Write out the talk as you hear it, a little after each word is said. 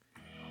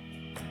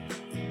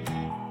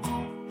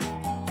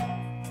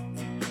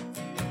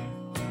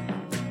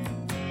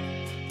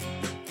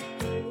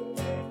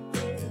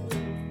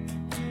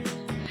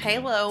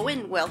Hello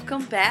and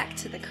welcome back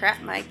to the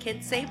Crap My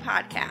Kids Say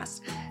podcast.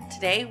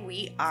 Today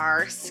we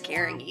are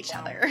scaring each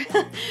other.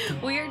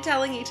 We are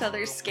telling each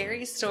other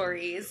scary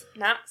stories,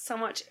 not so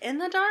much in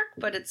the dark,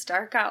 but it's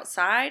dark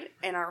outside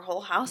and our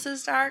whole house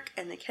is dark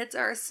and the kids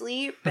are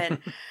asleep and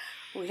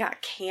we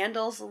got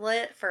candles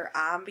lit for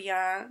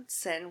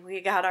ambiance and we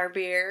got our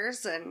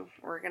beers and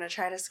we're going to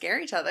try to scare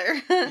each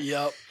other.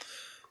 Yep.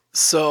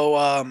 So,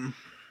 I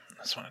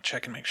just want to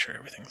check and make sure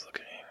everything's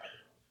looking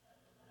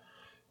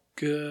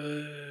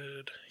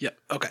good. Yep.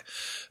 Okay.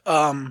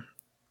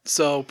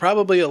 So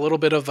probably a little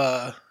bit of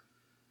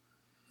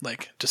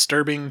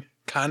disturbing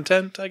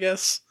content, I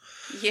guess.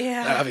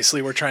 Yeah.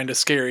 Obviously, we're trying to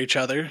scare each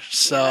other,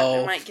 so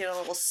yeah, it might get a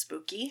little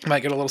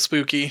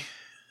spooky.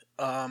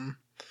 I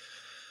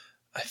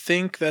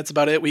think that's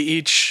about it. We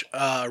each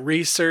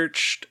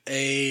researched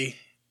a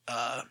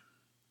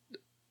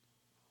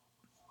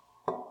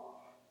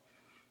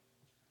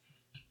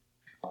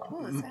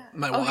What was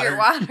that? water. Your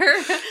water.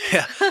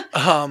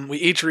 Yeah. We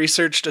each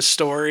researched a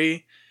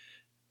story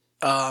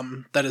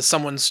that is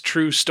someone's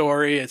true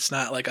story. It's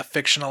not like a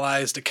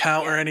fictionalized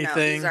account or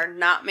anything. No, these are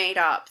not made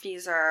up.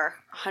 These are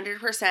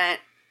 100%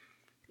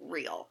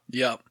 real.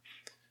 Yep.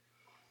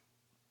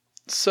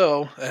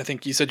 So, I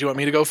think you said you want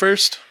me to go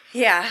first?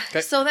 Yeah.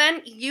 Okay. So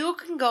then you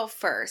can go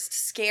first,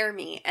 scare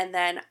me, and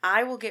then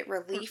I will get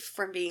relief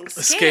from being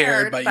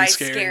scared by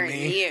scaring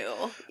me.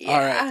 you.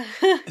 Yeah.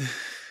 All right.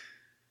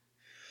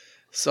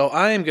 So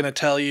I am going to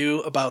tell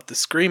you about the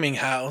Screaming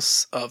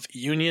House of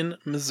Union,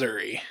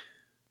 Missouri.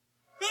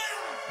 That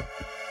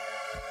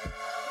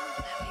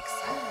makes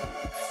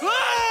sense.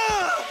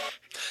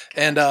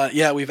 And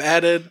we've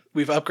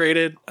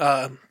upgraded,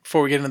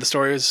 before we get into the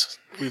stories,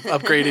 we've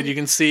upgraded. You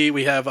can see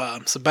we have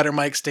some better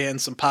mic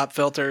stands, some pop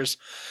filters,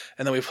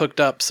 and then we've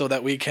hooked up so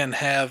that we can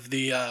have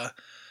the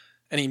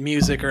any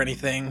music or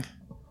anything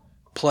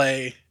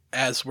play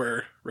as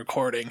we're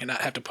recording and not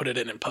have to put it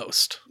in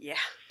post. Yeah.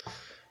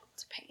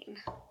 It's a pain.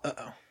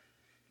 Uh-oh.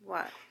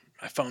 What?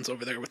 My phone's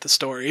over there with the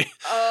story.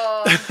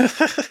 Oh. You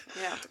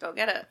have to go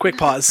get it. Quick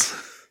pause.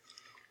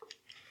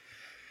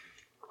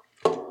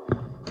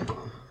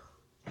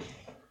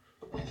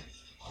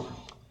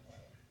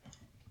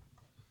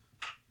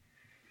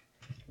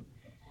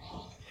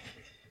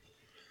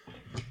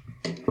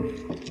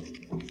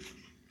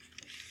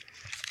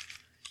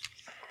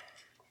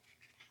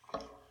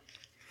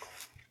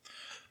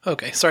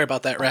 Okay, sorry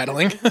about that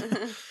rattling.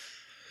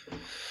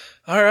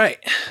 All right.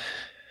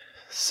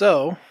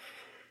 So,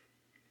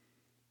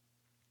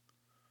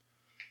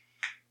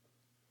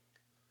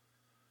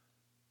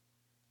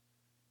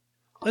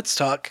 let's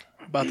talk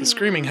about the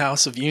Screaming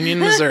House of Union,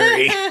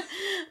 Missouri.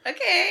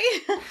 Okay.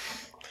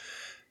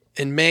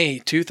 In May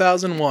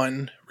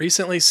 2001,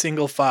 recently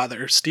single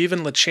father Stephen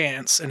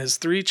LaChance and his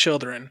 3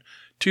 children,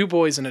 2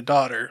 boys and a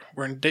daughter,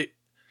 were in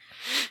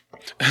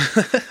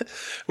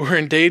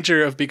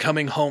danger of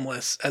becoming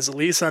homeless as a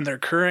lease on their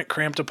current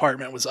cramped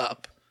apartment was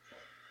up.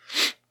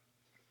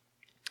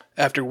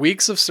 After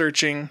weeks of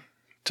searching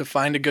to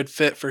find a good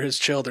fit for his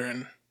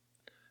children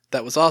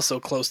that was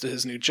also close to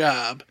his new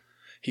job,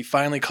 he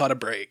finally caught a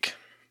break.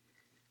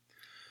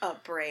 A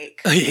break.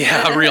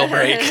 Yeah, a real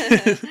break.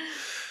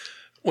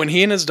 When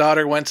he and his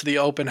daughter went to the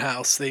open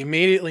house, they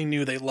immediately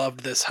knew they loved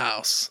this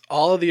house.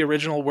 All of the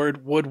original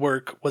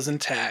woodwork was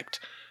intact.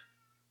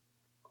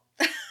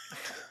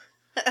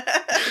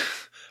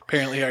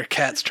 Apparently our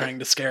cat's trying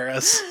to scare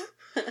us.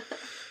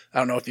 I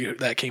don't know if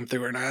that came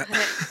through or not.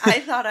 I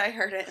thought I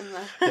heard it in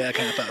the... Yeah, I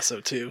kind of thought so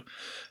too.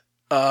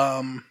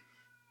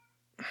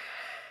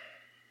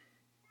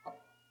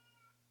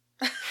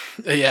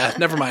 Yeah,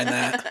 never mind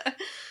that.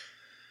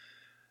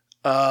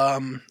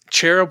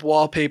 Cherub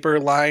wallpaper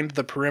lined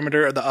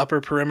the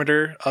upper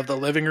perimeter of the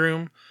living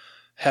room,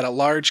 had a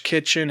large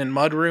kitchen and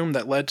mudroom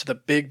that led to the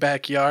big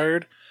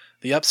backyard.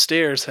 The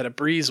upstairs had a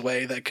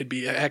breezeway that could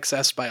be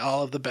accessed by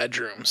all of the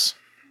bedrooms.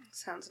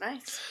 Sounds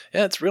nice.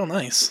 Yeah, it's real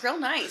nice. Real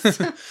nice.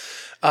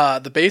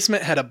 The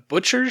basement had a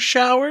butcher's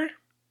shower.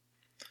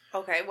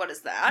 Okay, what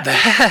is that?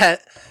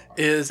 That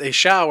is a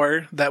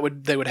shower that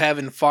they would have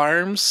in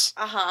farms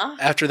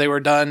after they were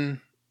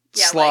done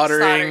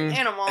slaughtering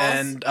animals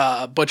and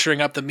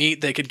butchering up the meat.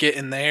 They could get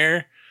in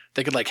there.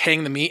 They could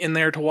hang the meat in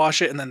there to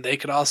wash it, and then they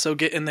could also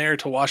get in there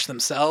to wash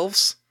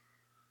themselves.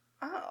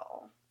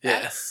 Oh, yeah,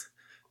 that's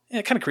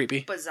kind of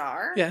creepy,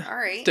 bizarre. Yeah, all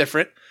right,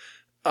 different.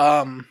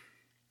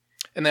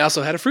 And they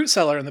also had a fruit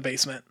cellar in the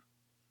basement.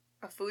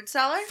 A food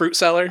cellar? Fruit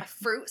cellar. A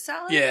fruit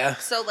cellar? Yeah.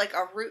 So like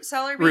a root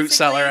cellar, basically? Root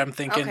cellar, I'm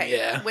thinking, okay.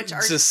 yeah. Which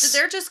are,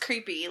 they're just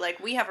creepy. Like,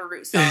 we have a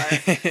root cellar,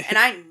 and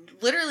I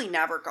literally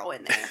never go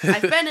in there.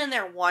 I've been in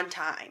there one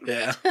time.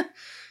 Yeah.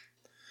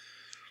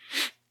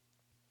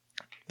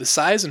 The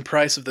size and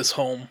price of this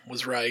home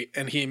was right,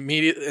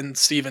 and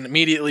Stephen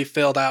immediately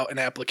filled out an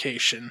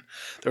application.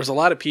 There was a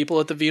lot of people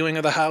at the viewing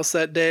of the house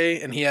that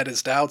day, and he had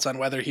his doubts on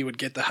whether he would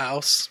get the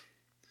house.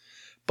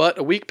 But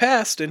a week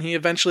passed, and he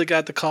eventually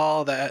got the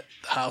call that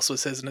the house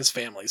was his and his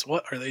family's.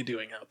 What are they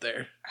doing out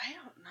there? I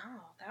don't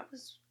know. That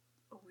was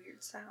a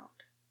weird sound.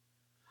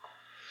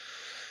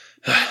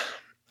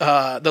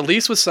 The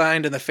lease was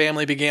signed and the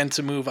family began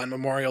to move on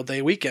Memorial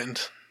Day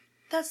weekend.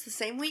 That's the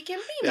same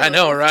weekend we moved. I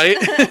know,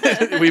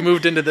 right? We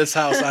moved into this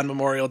house on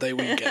Memorial Day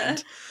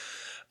weekend.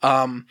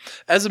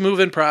 As the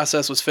move-in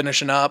process was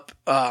finishing up,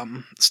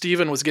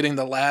 Stephen was getting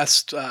the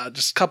last,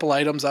 just a couple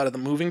items out of the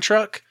moving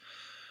truck,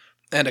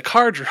 and a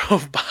car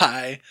drove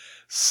by,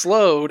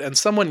 slowed, and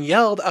someone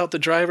yelled out the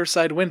driver's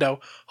side window,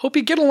 "Hope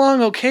you get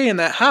along okay in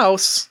that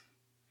house,"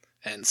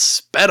 and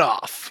sped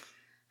off.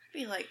 I'd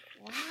be like,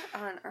 what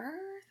on earth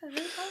are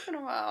they talking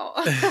about?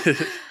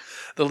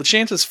 The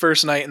LaChances'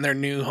 first night in their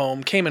new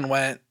home came and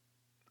went.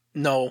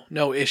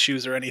 No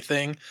issues or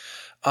anything.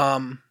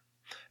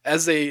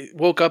 As they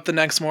woke up the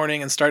next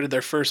morning and started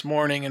their first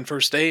morning and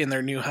first day in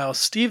their new house,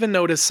 Stephen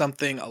noticed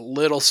something a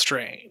little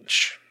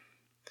strange.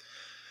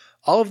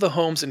 All of the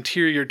home's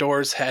interior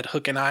doors had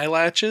hook and eye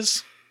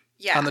latches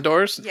on the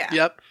doors. Yeah.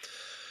 Yep.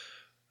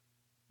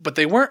 But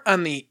they weren't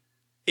on the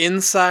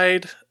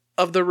inside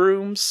of the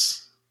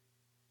rooms.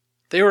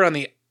 They were on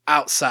the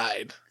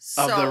outside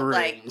of the rooms.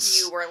 Like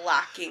you were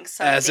locking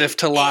something as if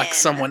to lock in.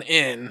 someone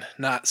in,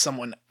 not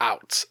someone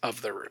out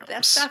of the rooms.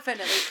 That's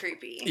definitely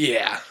creepy.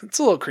 Yeah, it's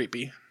a little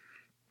creepy.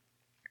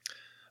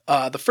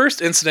 The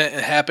first incident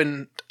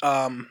happened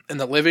in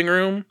the living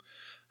room.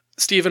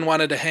 Stephen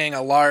wanted to hang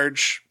a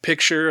large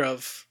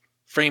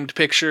framed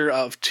picture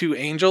of two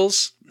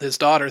angels. His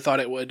daughter thought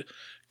it would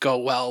go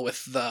well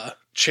with the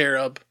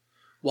cherub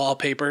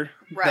wallpaper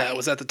that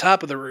was at the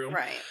top of the room.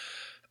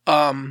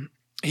 Right.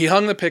 He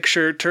hung the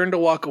picture, turned to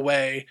walk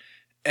away,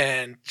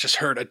 and just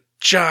heard a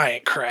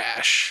giant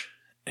crash.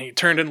 And he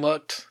turned and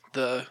looked.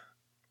 The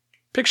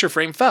picture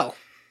frame fell.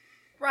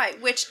 Right,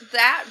 which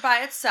that by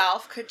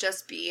itself could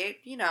just be,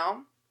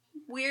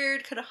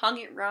 weird, could have hung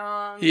it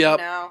wrong, Yep.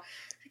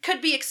 It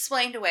could be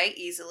explained away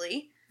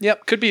easily.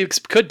 Yep, could be.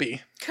 Could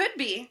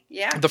be,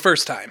 yeah. The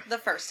first time. The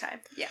first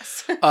time,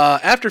 yes.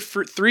 After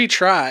 3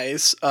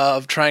 tries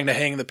of trying to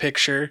hang the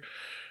picture...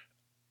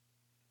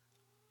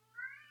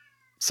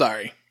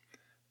 Sorry.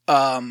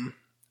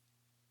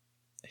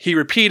 He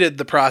repeated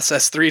the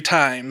process 3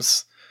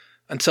 times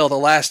until the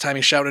last time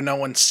he shouted no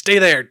one, "Stay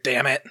there,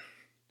 damn it."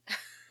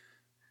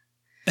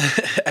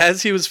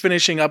 As he was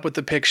finishing up with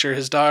the picture,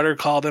 his daughter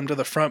called him to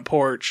the front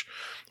porch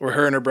where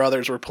her and her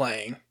brothers were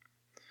playing.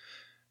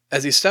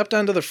 As he stepped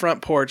onto the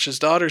front porch, his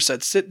daughter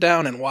said, "Sit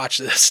down and watch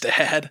this,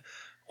 Dad."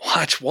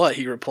 "Watch what?"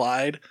 he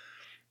replied.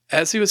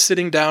 As he was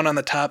sitting down on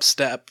the top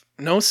step,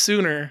 no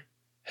sooner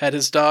had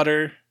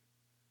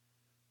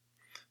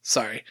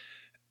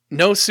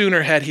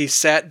he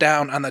sat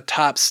down on the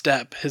top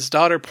step, his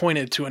daughter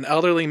pointed to an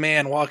elderly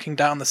man walking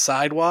down the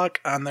sidewalk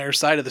on their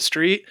side of the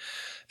street,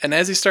 and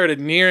as he started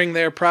nearing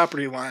their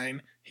property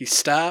line, he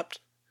stopped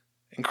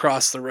and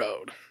crossed the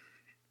road.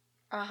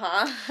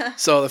 Uh-huh.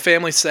 So the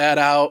family sat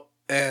out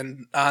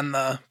and on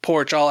the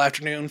porch all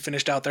afternoon,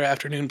 finished out their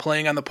afternoon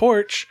playing on the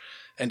porch,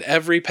 and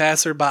every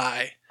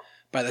passerby,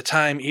 by the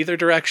time either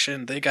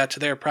direction they got to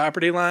their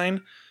property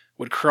line,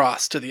 would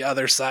cross to the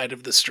other side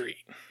of the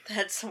street.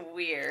 That's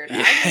weird.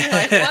 Yeah.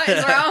 I'd be like, what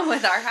is wrong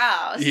with our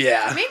house?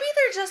 Yeah. Maybe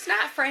they're just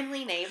not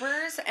friendly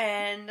neighbors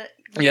and...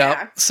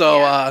 Yeah.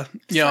 So,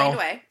 Explained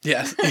away.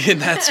 Yes.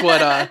 And that's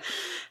what,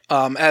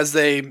 as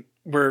they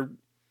were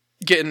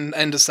getting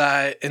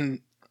inside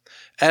and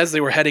as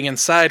they were heading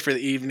inside for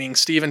the evening,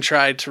 Stephen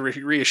tried to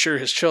reassure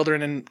his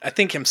children and I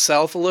think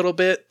himself a little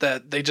bit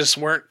that they just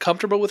weren't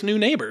comfortable with new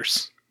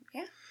neighbors.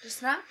 Yeah.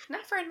 Just not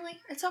friendly.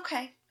 It's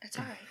okay. It's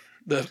all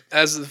right.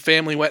 As the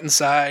family went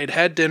inside,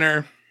 had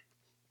dinner,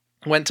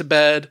 went to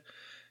bed,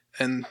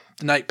 and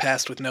the night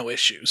passed with no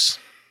issues.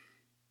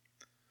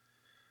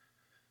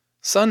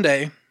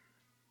 Sunday,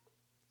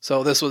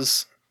 so this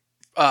was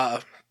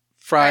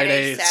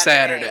Friday,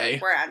 Saturday.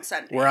 We're on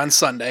Sunday. We're on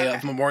Sunday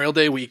of Memorial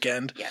Day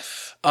weekend.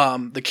 Yes.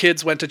 The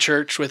kids went to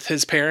church with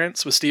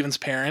Stephen's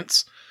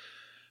parents.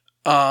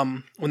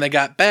 When they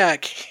got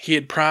back, he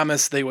had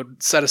promised they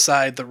would set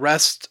aside the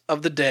rest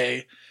of the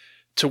day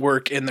to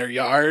work in their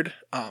yard.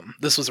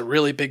 This was a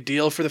really big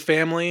deal for the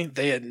family.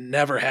 They had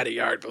never had a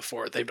yard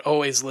before. They'd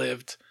always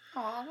lived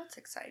that's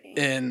exciting.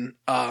 in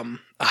a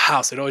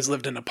house. They'd always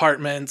lived in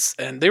apartments,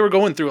 and they were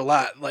going through a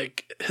lot.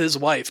 Like, his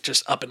wife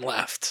just up and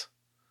left.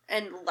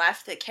 And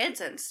left the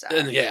kids and stuff.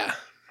 And yeah.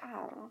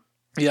 Oh.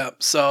 Yeah,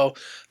 so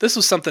this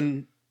was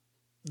something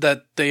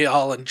that they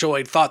all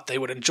thought they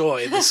would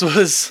enjoy. This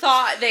was...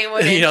 thought they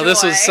would enjoy.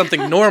 This was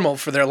something normal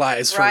for their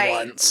lives for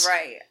once.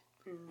 Right.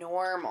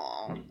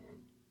 Normal.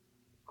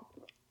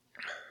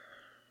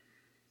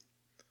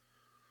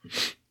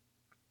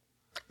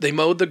 They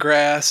mowed the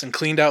grass and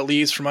cleaned out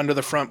leaves from under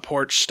the front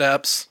porch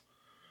steps.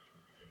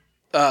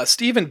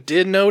 Stephen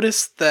did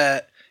notice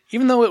that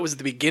even though it was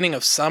the beginning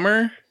of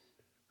summer,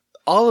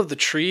 all of the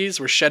trees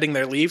were shedding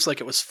their leaves like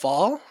it was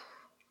fall.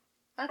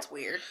 That's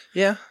weird.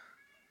 Yeah.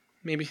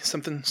 Maybe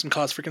some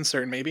cause for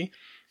concern, maybe.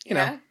 You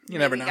know, you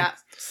never know. You got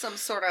some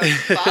sort of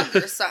bug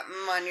or something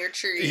on your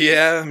tree.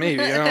 Yeah,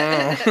 maybe.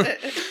 I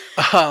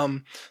don't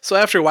know. So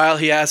after a while,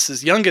 he asked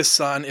his youngest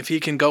son if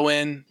he can go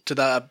in to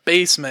the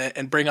basement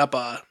and bring up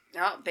a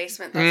Oh,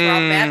 basement. That's where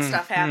all the bad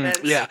stuff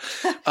happens. Yeah.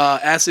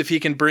 Asks if he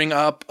can bring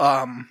up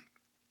a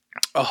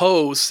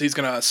hose. He's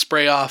going to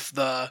spray off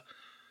the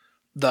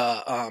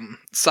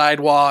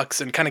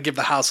sidewalks and kind of give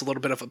the house a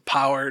little bit of a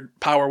power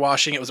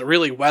washing. It was a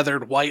really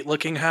weathered,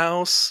 white-looking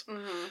house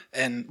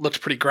and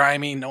looked pretty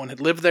grimy. No one had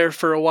lived there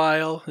for a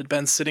while. It had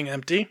been sitting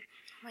empty.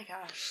 Oh my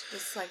gosh,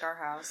 this is like our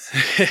house.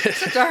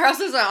 Except our house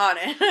isn't on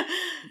it.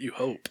 You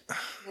hope.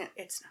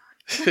 It's not.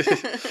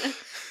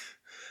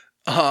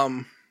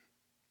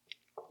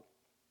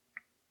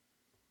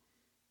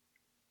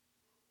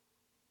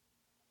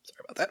 Sorry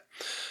about that.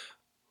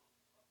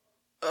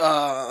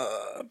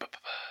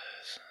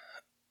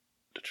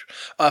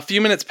 A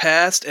few minutes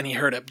passed, and he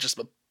heard just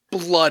a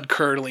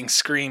blood-curdling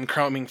scream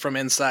coming from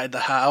inside the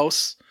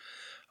house.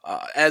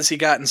 As he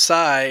got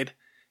inside,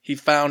 he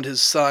found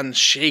his son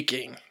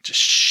shaking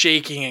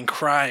and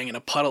crying in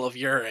a puddle of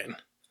urine.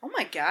 Oh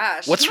my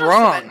gosh. What's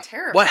wrong?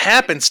 What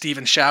happened?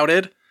 Stephen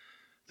shouted.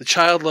 The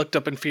child looked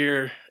up in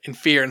fear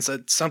and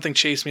said, "Something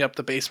chased me up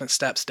the basement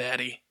steps,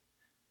 Daddy."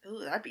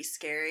 Ooh, that'd be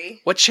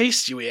scary. "What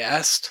chased you?" he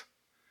asked.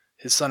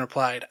 His son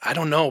replied, "I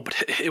don't know,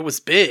 but it was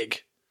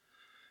big."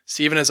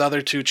 Steve and his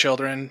other two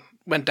children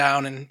went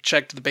down and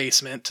checked the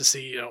basement to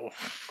see,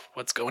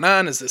 what's going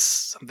on. Is this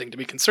something to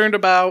be concerned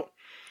about?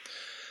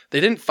 They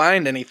didn't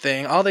find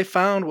anything. All they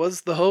found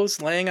was the hose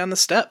laying on the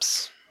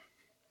steps.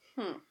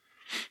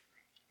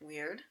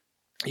 Weird.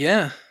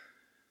 Yeah.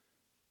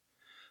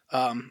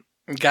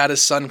 Got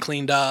his son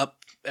cleaned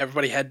up.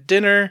 Everybody had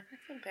dinner. I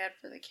feel bad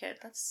for the kid.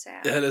 That's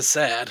sad. It is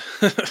sad.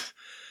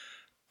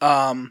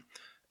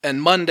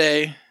 And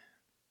Monday,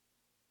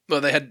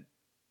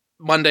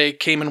 Monday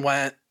came and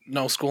went.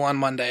 No school on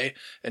Monday.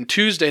 And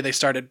Tuesday they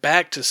started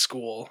back to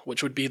school,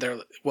 which would be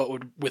what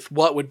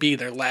would be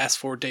their last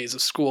 4 days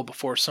of school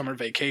before summer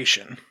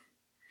vacation.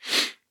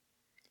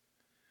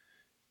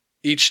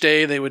 Each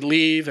day they would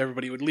leave.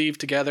 Everybody would leave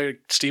together.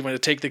 Steve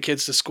would take the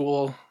kids to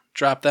school,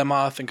 drop them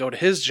off, and go to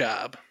his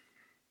job.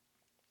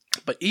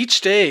 But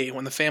each day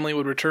when the family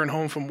would return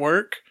home from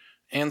work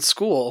and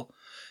school,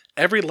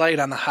 every light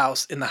in the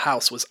house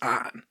was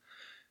on.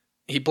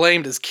 He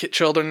blamed his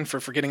children for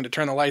forgetting to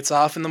turn the lights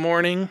off in the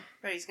morning.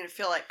 But he's going to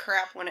feel like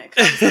crap when it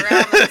comes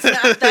around. It's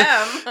not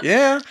them.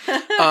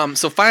 Yeah.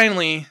 So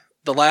finally,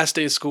 the last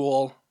day of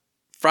school,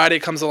 Friday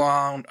comes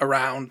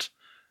around.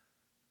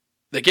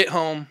 They get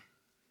home,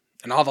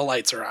 and all the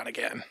lights are on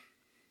again.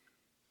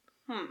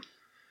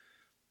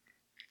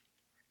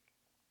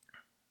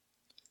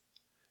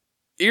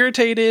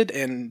 Irritated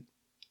and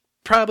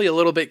probably a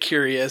little bit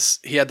curious,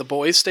 he had the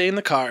boys stay in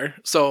the car.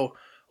 So,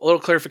 a little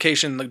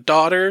clarification, the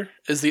daughter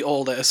is the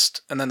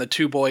oldest, and then the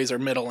two boys are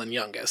middle and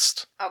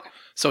youngest. Okay.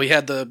 So he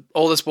had the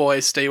oldest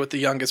boy stay with the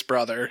youngest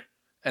brother,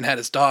 and had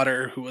his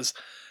daughter, who was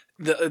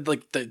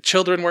the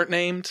children weren't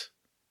named.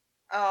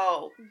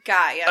 Oh,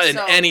 got ya. And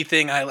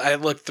anything I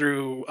looked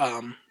through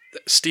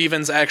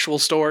Steven's actual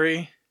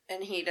story,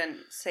 and he didn't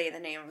say the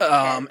name of the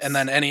kids. And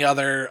then any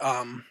other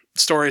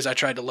stories I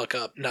tried to look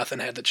up, nothing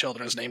had the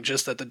children's name.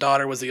 Just that the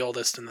daughter was the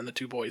oldest, and then the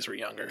two boys were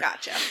younger.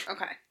 Gotcha.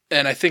 Okay.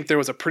 And I think there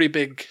was a pretty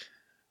big.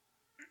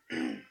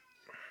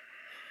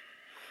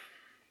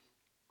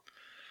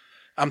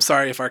 I'm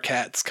sorry if our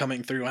cat's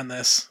coming through on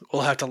this.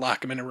 We'll have to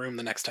lock him in a room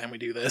the next time we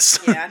do this.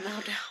 Yeah,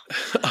 no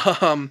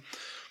doubt.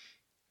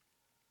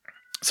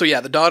 So yeah,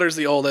 the daughter's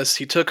the oldest.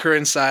 He took her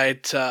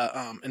inside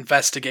to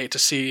investigate to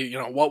see,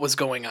 what was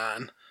going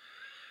on.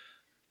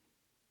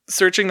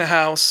 Searching the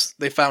house,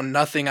 they found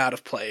nothing out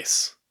of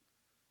place.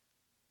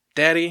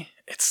 "Daddy,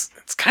 it's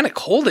kind of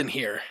cold in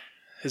here,"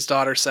 his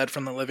daughter said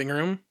from the living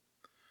room.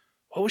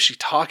 What was she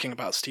talking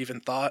about, Stephen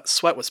thought.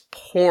 Sweat was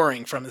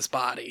pouring from his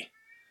body.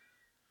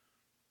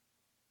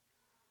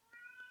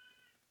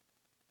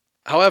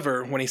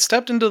 However, when he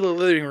stepped into the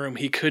living room,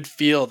 he could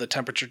feel the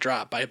temperature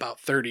drop by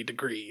about 30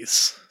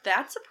 degrees.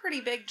 That's a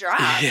pretty big drop.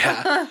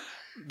 Yeah.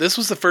 This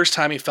was the first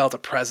time he felt a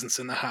presence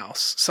in the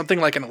house, something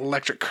like an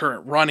electric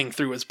current running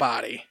through his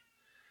body.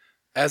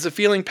 As the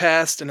feeling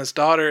passed, he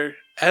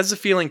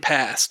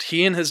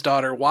and his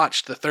daughter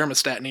watched the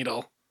thermostat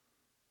needle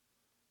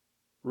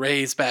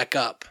raise back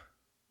up.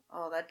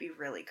 Oh, that'd be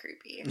really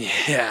creepy.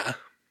 Yeah.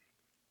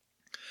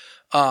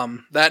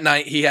 That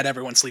night he had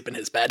everyone sleep in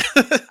his bed.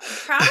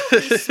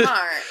 Probably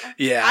smart.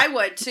 Yeah. I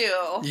would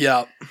too.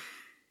 Yep.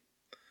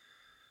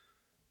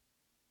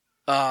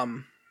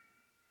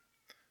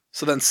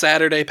 So then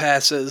Saturday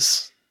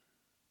passes.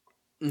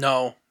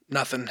 No,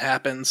 nothing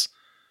happens.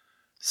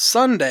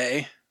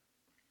 Sunday,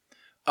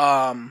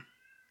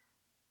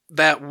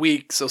 that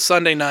week, so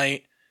Sunday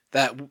night,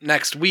 that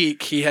next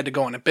week, he had to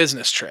go on a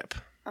business trip.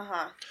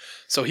 Uh-huh.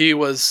 So he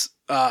was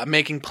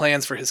making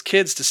plans for his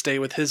kids to stay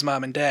with his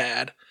mom and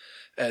dad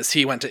as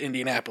he went to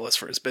Indianapolis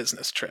for his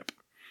business trip.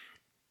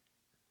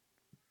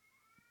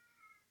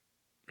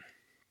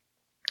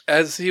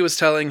 As he was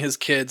telling his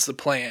kids the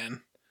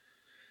plan,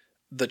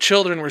 the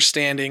children were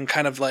standing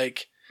kind of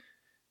like...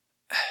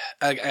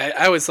 I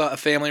always thought a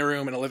family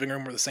room and a living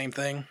room were the same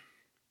thing.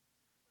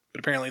 But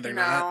apparently they're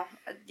not.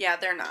 Yeah,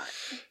 they're not.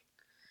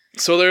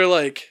 So they're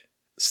like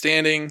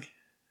standing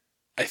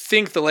I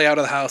think the layout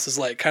of the house is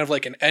like kind of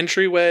like an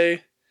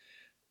entryway,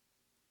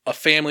 a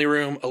family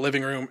room, a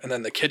living room, and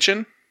then the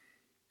kitchen.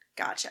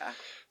 Gotcha.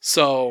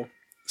 So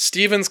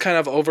Steven's kind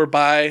of over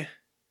by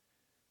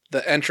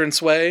the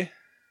entranceway.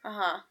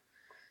 Uh-huh.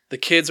 The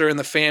kids are in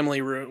the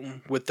family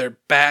room with their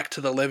back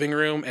to the living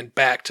room and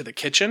back to the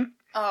kitchen.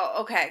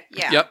 Oh, okay.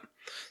 Yeah. Yep.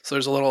 So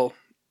there's a little,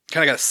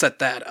 kind of got to set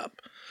that up.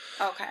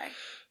 Okay.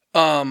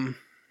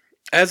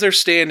 As they're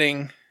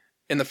standing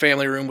in the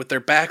family room with their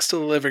backs to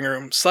the living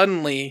room,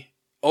 suddenly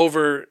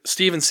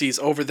Steven sees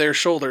over their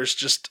shoulders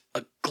just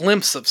a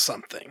glimpse of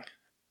something.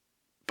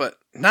 But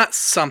not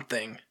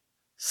something,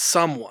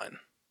 someone.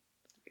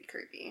 Be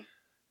creepy.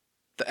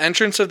 At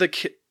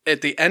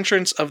the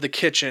entrance of the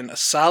kitchen, a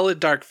solid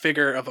dark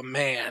figure of a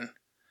man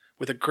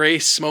with a gray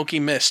smoky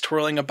mist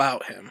twirling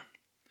about him.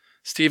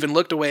 Steven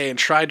looked away and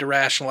tried to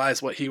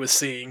rationalize what he was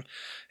seeing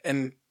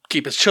and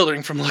keep his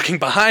children from looking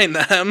behind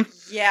them.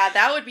 Yeah,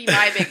 that would be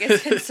my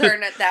biggest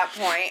concern at that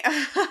point.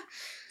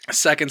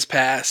 Seconds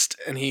passed,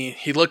 and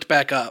he looked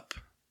back up,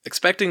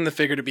 expecting the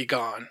figure to be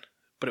gone,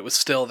 but it was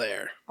still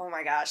there. Oh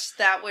my gosh,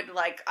 that would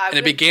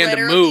it began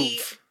to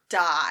move.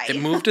 Die.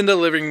 It moved into the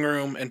living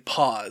room and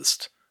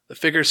paused. The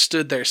figure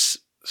stood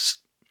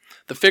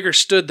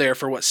there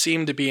for what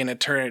seemed to be an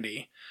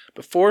eternity,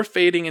 before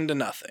fading into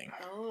nothing.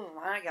 Oh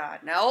my god,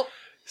 nope.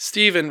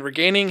 Steven,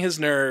 regaining his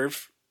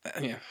nerve,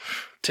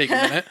 take a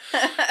minute,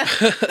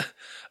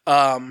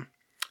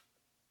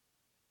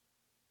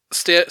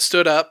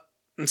 stood up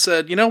and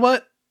said, "You know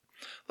what?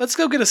 Let's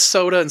go get a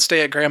soda and stay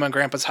at Grandma and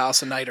Grandpa's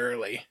house a night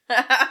early."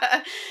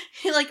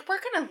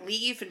 We're gonna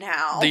leave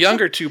now. The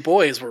younger two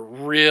boys were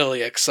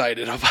really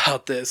excited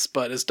about this,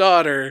 but his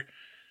daughter,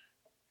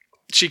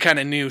 she kind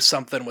of knew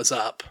something was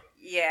up.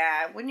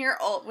 Yeah, when you're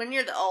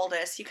the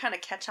oldest, you kind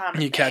of catch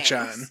on. You catch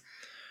on.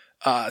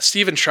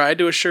 Steven tried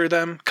to assure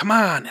them, "Come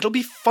on, it'll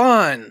be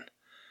fun."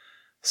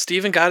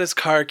 Steven got his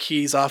car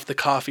keys off the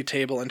coffee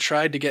table and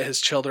tried to get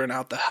his children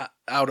out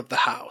of the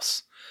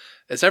house.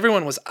 As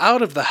everyone was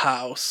out of the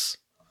house,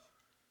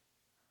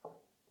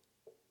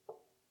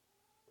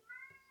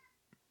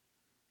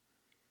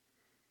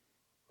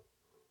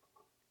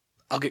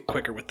 I'll get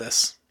quicker with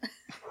this.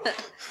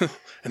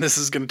 And this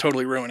is going to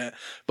totally ruin it.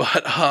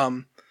 But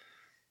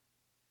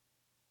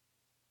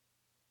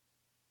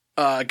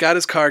got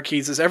his car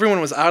keys. As everyone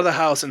was out of the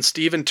house and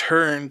Steven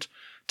turned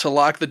to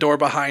lock the door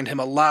behind him,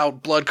 a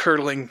loud,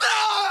 blood-curdling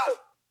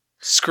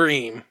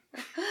scream.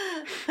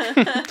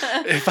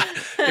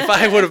 If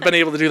I would have been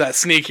able to do that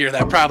sneakier,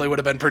 that probably would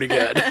have been pretty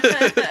good.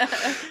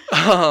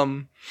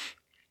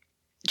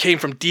 Came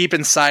from deep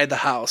inside the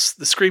house.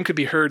 The scream could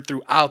be heard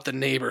throughout the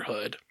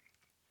neighborhood.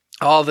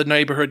 All the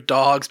neighborhood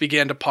dogs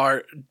began to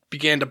bark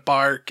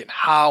and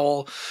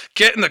howl.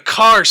 "Get in the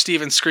car!"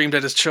 Steven screamed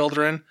at his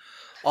children.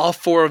 All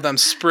four of them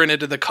sprinted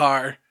to the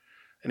car,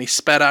 and he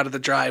sped out of the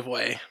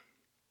driveway.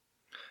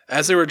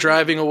 As they were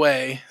driving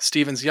away,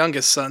 Steven's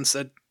youngest son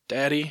said,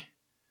 "Daddy,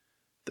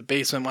 the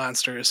basement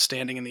monster is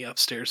standing in the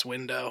upstairs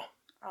window."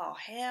 Oh,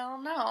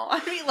 hell no. I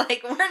mean,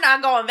 we're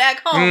not going back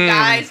home,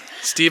 guys.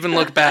 Steven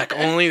looked back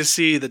only to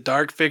see the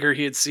dark figure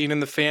he had seen in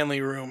the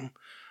family room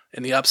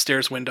in the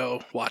upstairs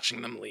window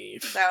watching them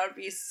leave. That would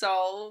be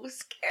so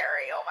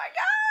scary. Oh my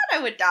god,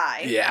 I would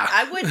die. Yeah.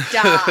 I would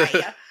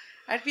die.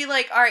 I'd be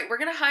like, all right, we're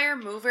going to hire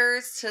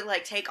movers to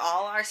take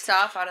all our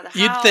stuff out of the house.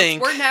 You'd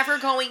think. We're never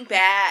going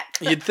back.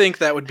 You'd think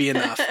that would be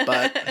enough,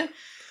 but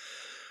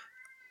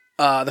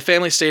the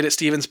family stayed at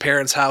Steven's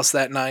parents' house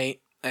that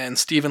night, and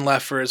Steven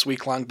left for his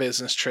week-long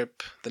business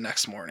trip the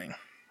next morning.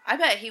 I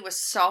bet he was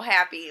so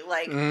happy. He said,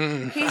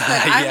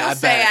 I will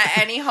stay at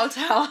any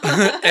hotel.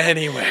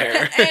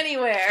 Anywhere.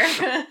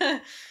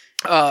 Anywhere.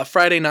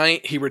 Friday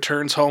night, he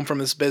returns home from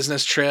his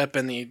business trip,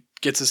 and he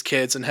gets his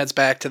kids and heads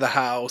back to the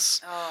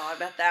house. Oh, I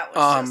bet that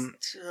was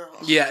just... Ugh.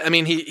 Yeah, I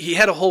mean, he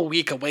had a whole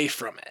week away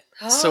from it.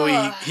 So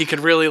he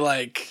could really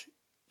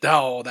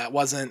no, that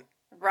wasn't...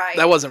 Right.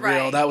 That wasn't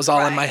real. That was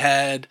all in my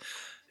head.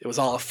 It was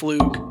all a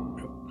fluke.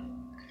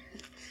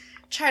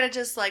 Try to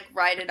just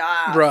write it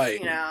off.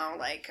 Right.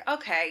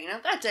 Okay,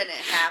 that didn't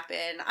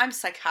happen. I'm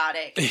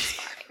psychotic. It's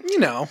fine.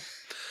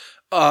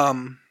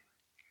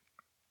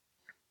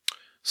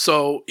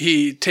 So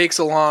he takes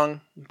a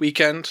long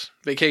weekend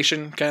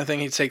vacation kind of thing.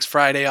 He takes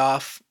Friday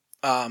off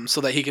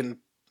so that he can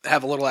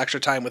have a little extra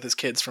time with his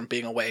kids from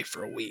being away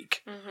for a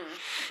week.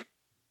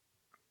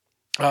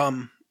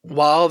 Mm-hmm.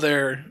 While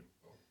they're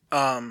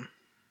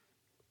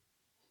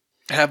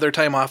have their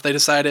time off, they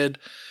decided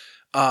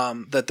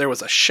that there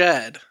was a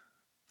shed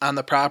on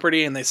the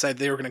property, and they said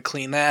they were going to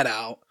clean that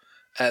out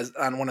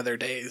on one of their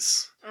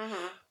days.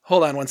 Mm-hmm.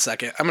 Hold on one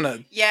second.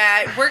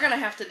 Yeah, we're going to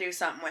have to do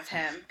something with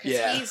him,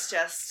 because he's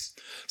just...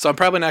 So I'm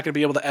probably not going to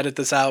be able to edit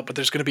this out, but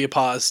there's going to be a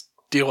pause.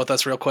 Deal with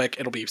us real quick.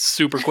 It'll be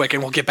super quick,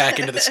 and we'll get back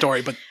into the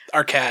story, but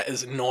our cat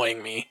is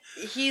annoying me.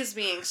 He's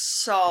being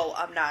so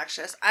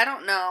obnoxious. I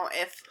don't know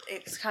if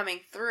it's coming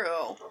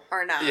through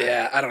or not.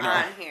 Yeah, I don't know.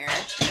 On here.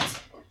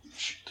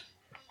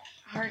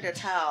 Hard to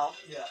tell.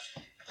 Yeah.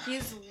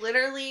 He's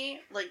literally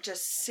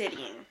just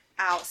sitting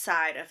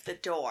outside of the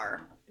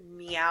door,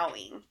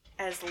 meowing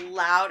as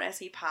loud as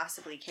he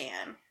possibly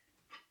can.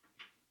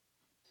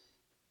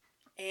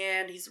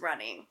 And he's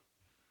running.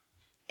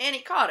 And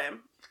he caught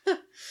him.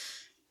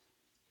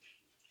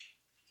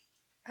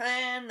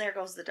 And there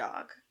goes the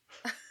dog.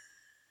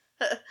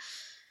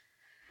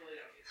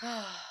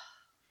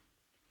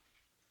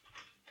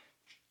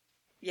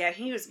 Yeah,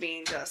 he was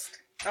being just,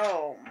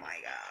 oh my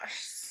gosh,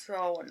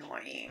 so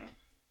annoying.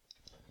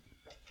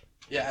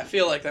 Yeah, I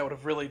feel like that would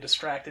have really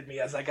distracted me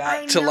as I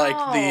got I to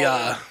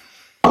like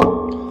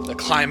the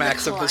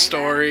climax of the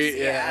story.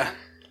 Yeah.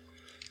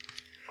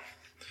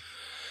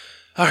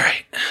 All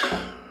right.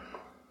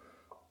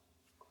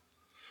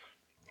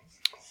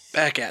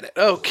 Back at it.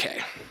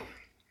 Okay.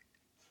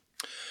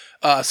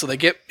 So he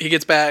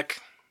gets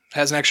back,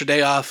 has an extra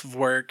day off of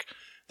work.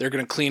 They're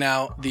going to clean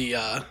out the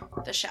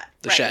shed.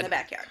 The right shed. in the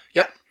backyard.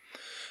 Yep.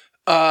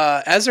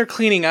 As they're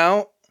cleaning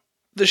out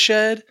the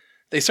shed,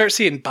 they start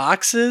seeing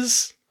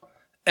boxes,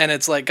 and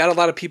it's like got a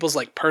lot of people's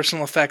like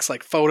personal effects,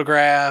 like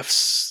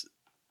photographs,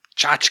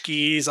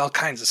 tchotchkes, all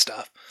kinds of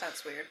stuff.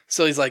 That's weird.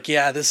 So he's like,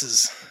 yeah, this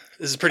is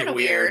pretty Kinda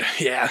weird.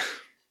 weird.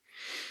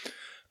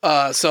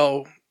 Yeah.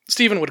 So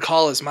Steven would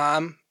call his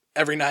mom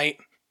every night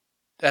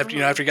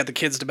after after he got the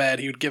kids to bed.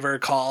 He would give her a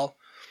call.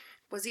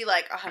 Was he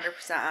like 100%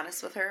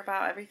 honest with her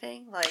about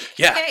everything? Like,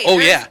 yeah. Hey,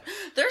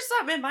 there's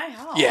something in my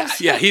house.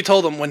 Yeah. He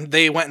told them when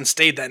they went and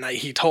stayed that night.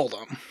 He told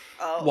them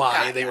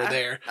why they were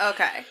there.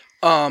 Okay.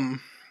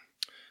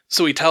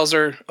 So he tells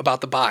her about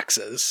the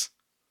boxes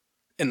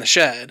in the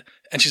shed,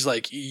 and she's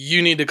like,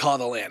 "You need to call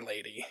the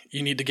landlady.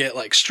 You need to get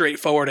like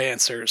straightforward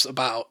answers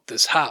about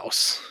this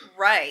house."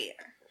 Right.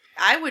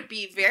 I would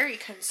be very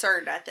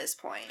concerned at this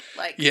point.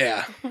 Like,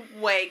 yeah,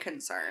 way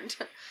concerned.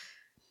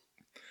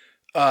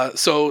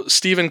 So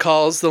Steven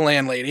calls the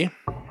landlady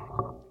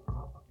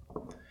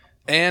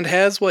and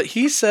has what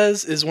he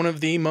says is one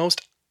of the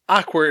most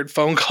awkward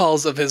phone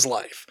calls of his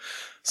life.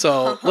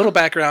 So, little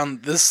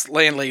background, this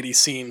landlady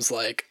seems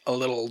like a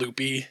little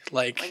loopy,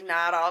 like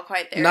not all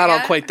quite there Not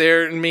yet. all quite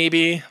there,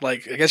 maybe.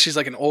 Like, I guess she's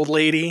like an old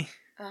lady.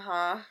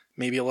 Uh-huh.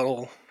 Maybe a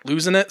little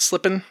losing it,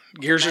 slipping.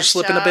 Gears are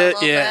slipping a bit.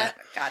 Yeah. Bit.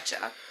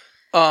 Gotcha.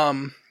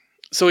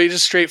 So he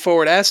just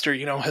straightforward asked her,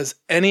 has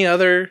any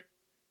other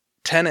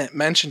tenant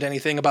mentioned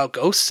anything about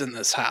ghosts in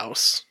this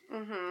house?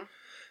 Mm-hmm.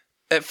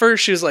 At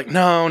first she was like,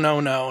 no. And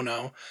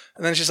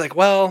then she's like,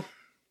 well,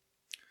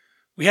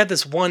 we had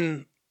this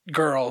one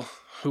girl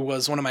who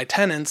was one of my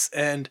tenants,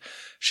 and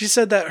she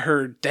said that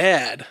her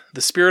dad,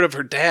 the spirit of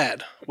her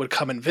dad, would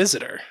come and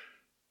visit her.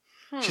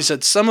 She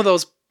said some of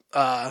those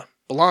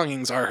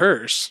belongings are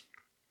hers.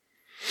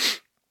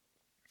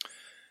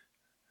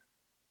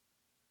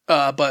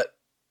 And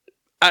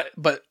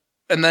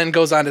then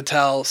goes on to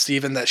tell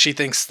Steven that she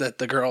thinks that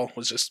the girl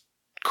was just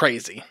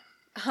crazy.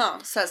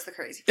 Says the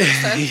crazy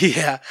person.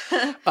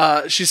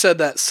 Yeah. She said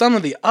that some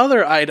of the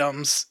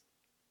items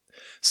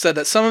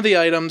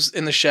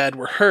in the shed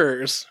were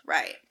hers.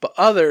 Right. But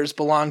others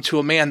belonged to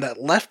a man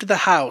that left the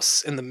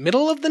house in the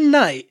middle of the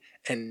night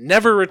and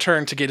never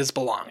returned to get his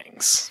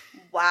belongings.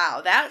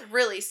 Wow, that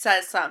really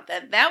says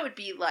something. That would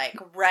be like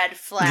red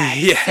flag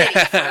city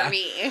for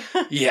me.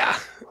 Yeah.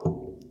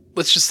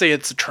 Let's just say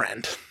it's a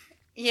trend.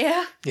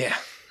 Yeah? Yeah.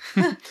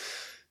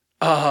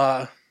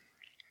 The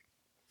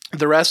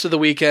rest of the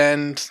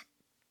weekend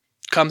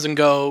comes and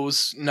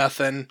goes,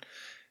 nothing.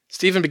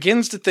 Steven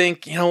begins to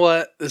think, you know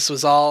what? This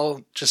was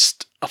all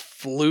just a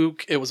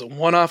fluke. It was a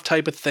one-off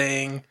type of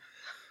thing.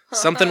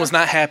 Something was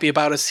not happy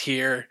about us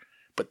here,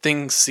 but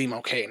things seem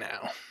okay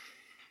now.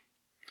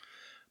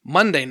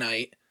 Monday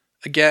night,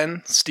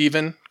 again,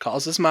 Steven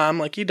calls his mom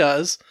like he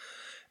does,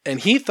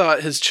 and he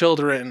thought his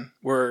children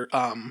were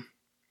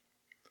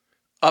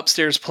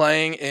upstairs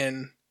playing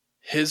in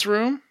his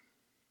room,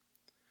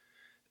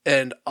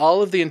 and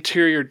all of the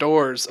interior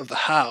doors of the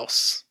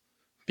house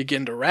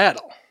begin to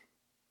rattle.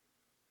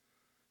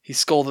 He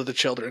scolded the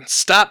children,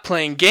 "Stop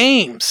playing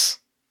games!"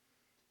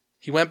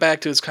 He went back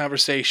to his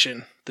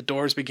conversation. The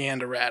doors began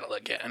to rattle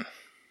again.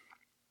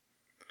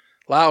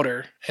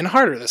 Louder and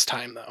harder this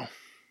time, though.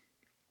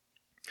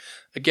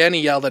 Again,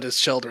 he yelled at his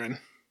children.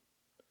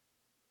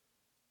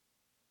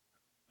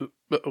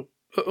 Uh-oh.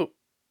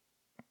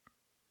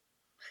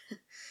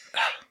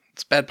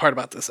 It's a bad part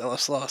about this,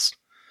 Ellis lost.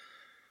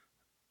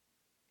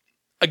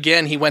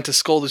 Again, he went to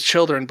scold his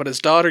children, but his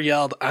daughter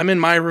yelled, "I'm in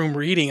my room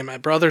reading and my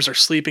brothers are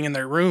sleeping in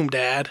their room,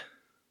 Dad."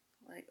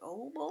 Like,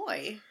 oh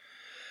boy.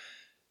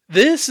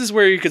 This is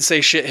where you could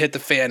say shit hit the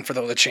fan for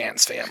the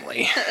LaChance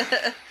family.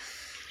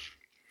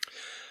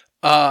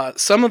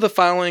 Some of the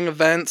following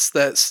events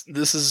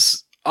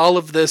all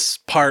of this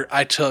part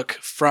I took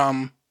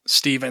from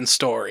Steven's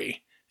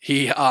story.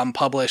 He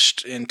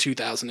published in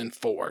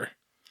 2004.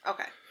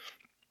 Okay.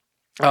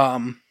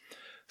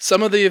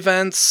 Some of the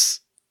events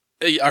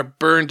are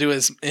burned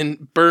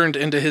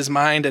into his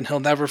mind and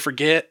he'll never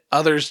forget.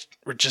 Others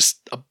were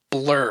just a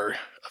blur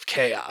of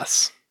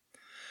chaos.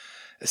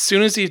 As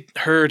soon as he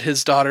heard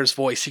his daughter's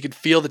voice, he could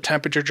feel the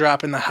temperature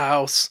drop in the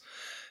house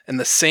and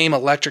the same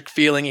electric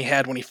feeling he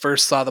had when he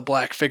first saw the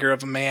black figure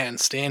of a man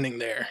standing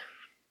there.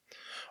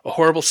 A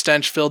horrible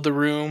stench filled the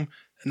room,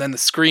 and then the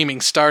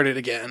screaming started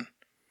again.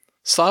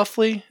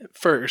 Softly at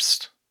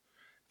first,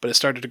 but it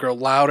started to grow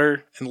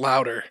louder and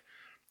louder.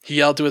 He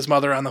yelled to his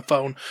mother on the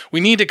phone, "We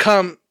need to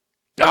come.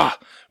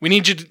 We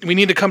need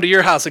to come to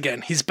your house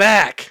again. He's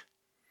back."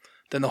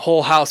 Then the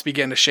whole house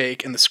began to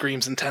shake and the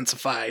screams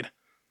intensified.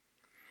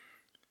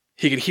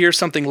 He could hear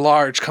something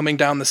large coming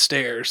down the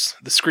stairs.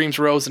 The screams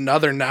rose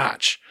another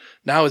notch.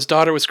 Now his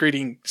daughter was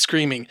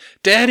screaming,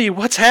 "Daddy,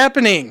 what's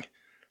happening?"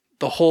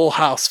 The whole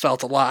house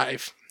felt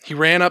alive. He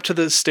ran up to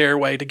the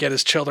stairway to get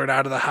his children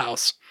out of the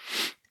house.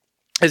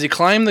 As he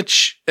climbed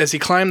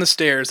the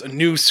stairs, a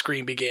new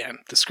scream began.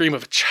 The scream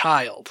of a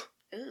child.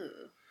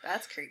 Ooh,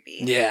 that's creepy.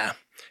 Yeah.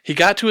 He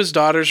got to his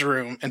daughter's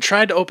room and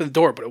tried to open the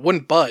door, but it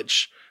wouldn't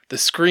budge. The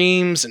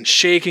screams and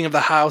shaking of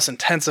the house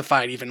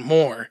intensified even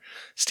more.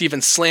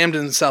 Stephen slammed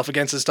himself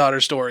against his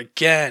daughter's door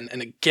again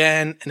and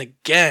again and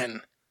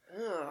again.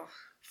 Ugh.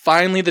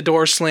 Finally, the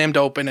door slammed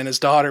open and his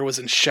daughter was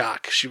in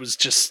shock. She was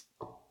just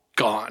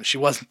gone. She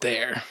wasn't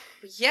there.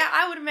 Yeah,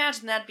 I would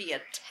imagine that'd be a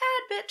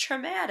tad bit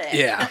traumatic.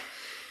 Yeah.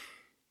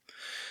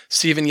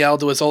 Stephen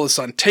yelled to his oldest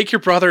son, "Take your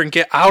brother and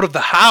get out of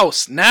the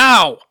house,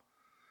 now!"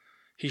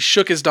 He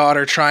shook his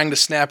daughter, trying to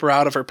snap her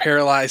out of her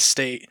paralyzed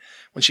state.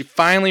 When she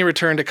finally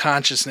returned to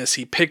consciousness,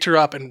 he picked her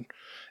up and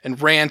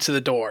ran to the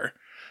door.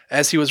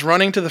 As he was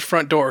running to the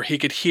front door, he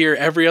could hear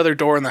every other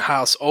door in the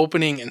house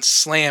opening and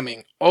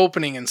slamming,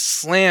 opening and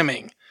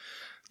slamming.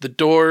 The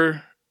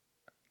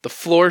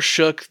floor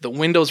shook, the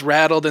windows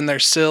rattled in their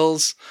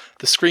sills,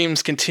 the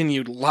screams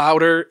continued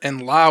louder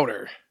and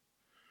louder.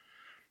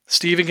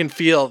 Stephen could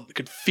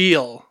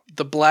feel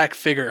the black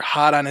figure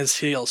hot on his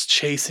heels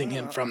chasing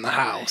him from the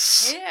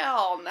house.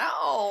 Hell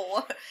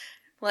no.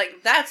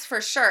 Like, that's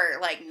for sure,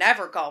 like,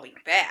 never going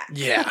back.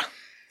 Yeah.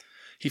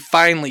 He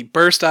finally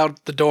burst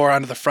out the door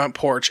onto the front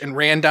porch and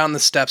ran down the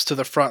steps to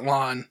the front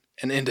lawn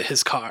and into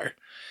his car.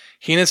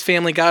 He and his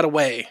family got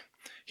away.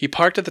 He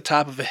parked at the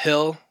top of a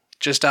hill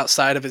just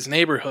outside of his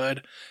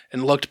neighborhood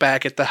and looked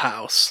back at the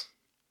house.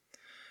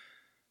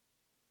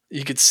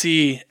 You could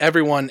see,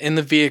 everyone in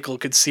the vehicle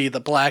could see the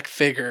black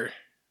figure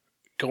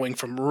going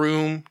from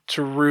room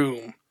to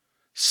room,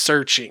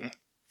 searching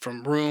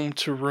from room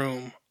to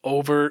room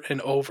over and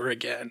over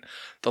again.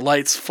 The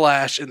lights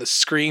flashed and the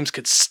screams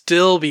could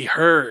still be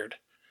heard.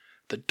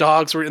 The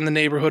dogs in the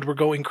neighborhood were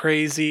going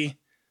crazy,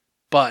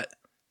 but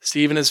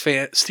Stephen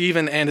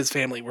and his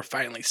family were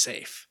finally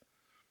safe.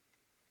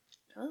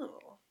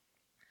 Oh.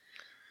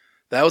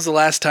 That was the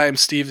last time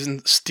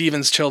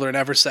Stephen's children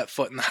ever set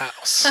foot in the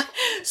house.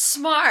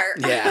 Smart.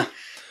 Yeah.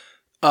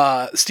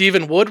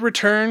 Stephen would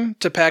return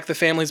to pack the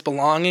family's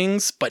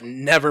belongings, but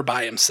never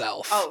by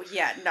himself. Oh,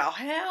 yeah. No.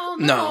 Hell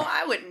no. No.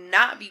 I would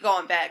not be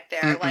going back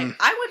there. Mm-mm. Like,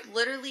 I would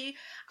literally,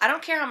 I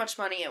don't care how much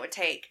money it would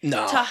take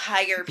to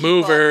hire people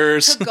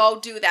Movers to go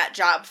do that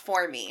job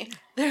for me.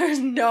 There's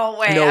no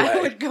way I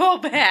would go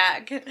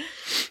back.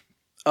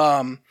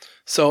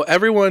 So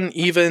everyone,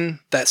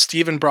 even that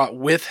Stephen brought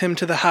with him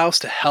to the house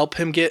to help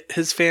him get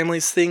his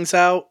family's things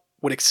out,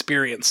 would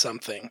experience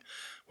something.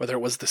 Whether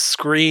it was the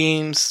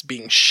screams,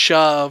 being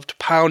shoved,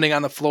 pounding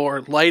on the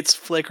floor, lights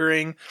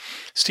flickering.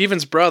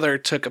 Stephen's brother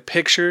took a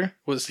picture.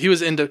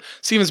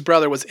 Stephen's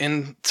brother was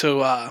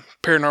into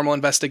paranormal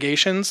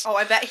investigations. Oh,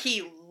 I bet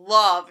he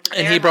loved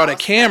and he brought a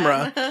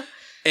camera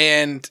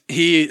and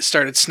he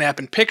started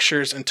snapping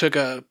pictures and took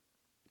a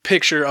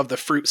picture of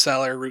the root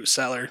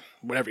cellar,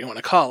 whatever you want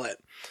to call it.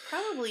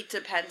 Probably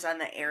depends on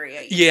the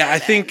area. I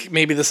think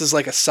maybe this is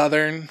like a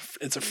southern,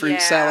 it's a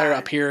fruit cellar.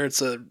 Up here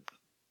it's I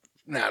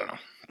don't know.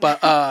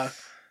 But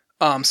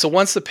so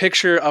once the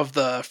picture of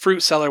the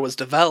fruit cellar was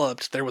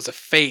developed, there was a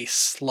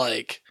face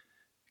like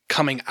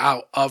coming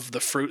out of the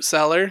fruit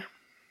cellar.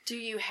 Do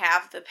you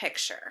have the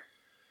picture?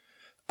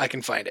 I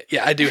can find it.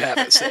 Yeah, I do have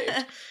it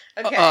saved.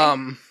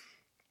 Okay.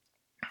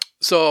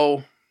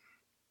 So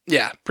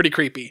yeah, pretty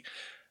creepy.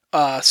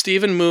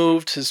 Stephen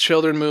moved, his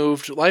children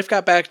moved, life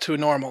got back to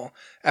normal.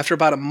 After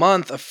about a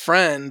month, a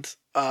friend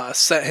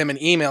sent him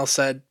an email,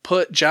 said,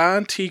 "Put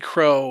John T.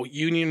 Crow,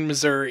 Union,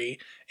 Missouri,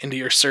 into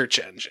your search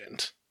engine.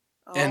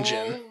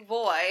 Oh,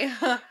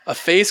 boy. A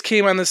face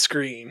came on the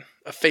screen,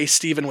 a face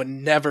Stephen would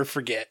never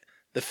forget.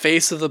 The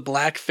face of the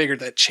black figure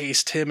that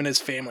chased him and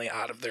his family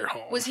out of their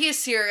home. Was he a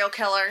serial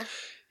killer?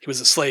 He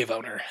was a slave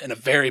owner, and a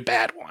very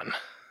bad one.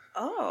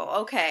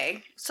 Oh,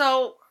 okay.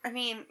 So, I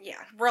mean,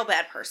 yeah, real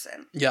bad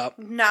person. Yep.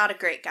 Not a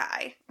great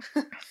guy.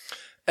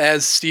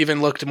 As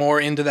Stephen looked more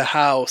into the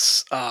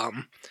house,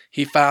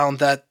 he found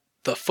that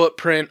the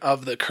footprint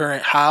of the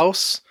current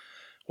house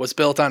was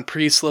built on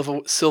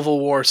pre-Civil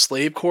War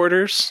slave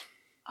quarters.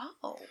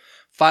 Oh.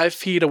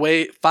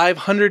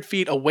 500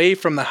 feet away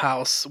from the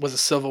house was a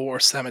Civil War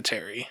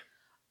cemetery.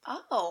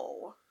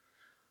 Oh.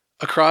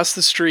 Across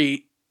the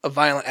street, a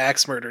violent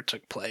axe murder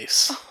took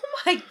place. Oh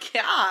my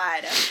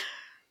God.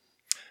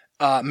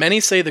 Many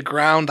say the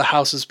ground the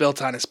house is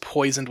built on is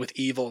poisoned with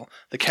evil.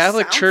 The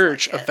Catholic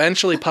Church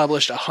eventually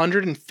published a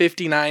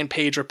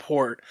 159-page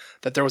report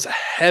that there was a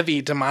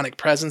heavy demonic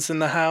presence in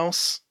the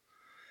house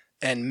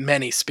and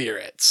many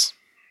spirits.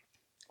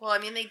 Well, I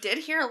mean, they did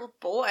hear a little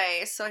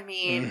boy, so I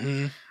mean,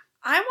 Mm-hmm.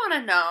 I want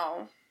to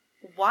know,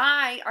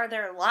 why are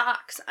there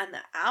locks on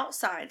the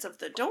outsides of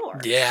the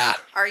door? Yeah.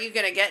 Are you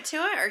going to get to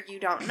it or you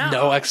don't know?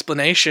 No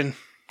explanation.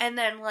 And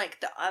then,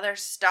 like, the other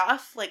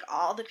stuff, like,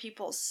 all the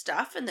people's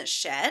stuff in the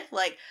shed,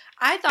 like,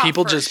 I thought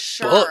People for just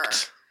sure,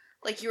 booked.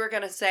 like, you were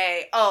going to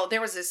say, oh,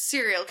 there was a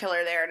serial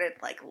killer there and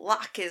it'd, like,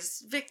 lock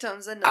his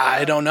victims in the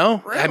I don't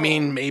know. room. I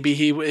mean, maybe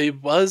he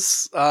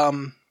was,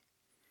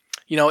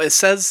 it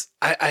says,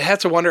 I had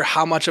to wonder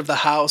how much of the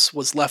house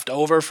was left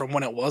over from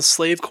when it was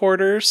slave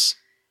quarters.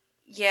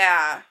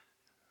 Yeah.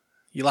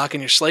 You locking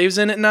your slaves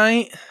in at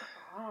night?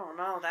 Oh,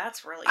 no,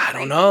 that's really I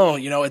don't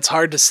creepy. know. It's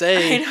hard to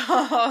say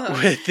I know.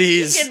 with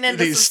these Getting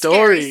into some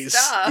stories.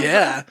 scary stuff.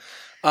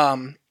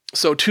 Yeah.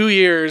 So 2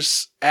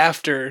 years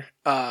after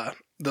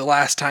the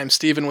last time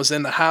Stephen was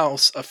in the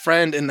house, a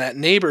friend in that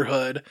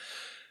neighborhood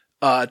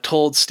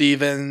told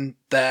Stephen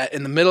that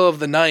in the middle of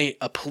the night,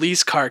 a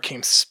police car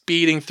came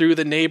speeding through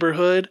the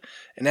neighborhood.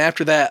 And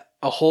after that,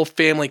 a whole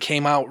family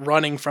came out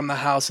running from the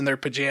house in their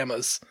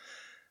pajamas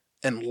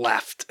and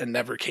left and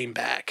never came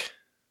back.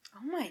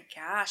 Oh my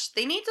gosh.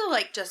 They need to,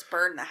 like, just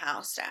burn the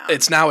house down.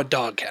 It's now a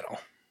dog kennel.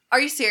 Are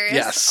you serious?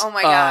 Yes. Oh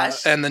my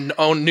gosh. And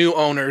the new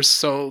owners,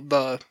 so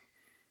the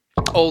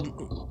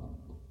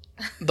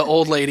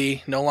old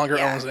lady no longer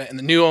owns it, and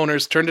the new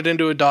owners turned it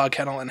into a dog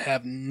kennel and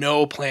have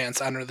no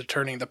plans on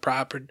returning the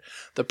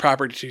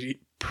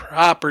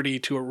property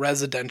to a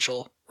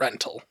residential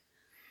rental.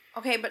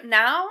 Okay, but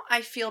now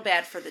I feel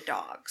bad for the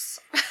dogs.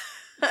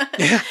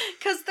 Yeah.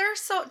 Because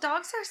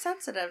dogs are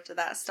sensitive to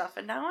that stuff,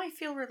 and now I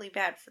feel really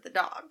bad for the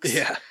dogs.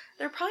 Yeah.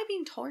 They're probably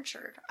being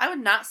tortured. I would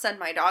not send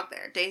my dog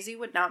there. Daisy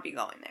would not be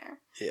going there.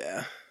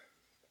 Yeah.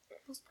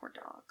 Those poor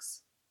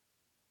dogs.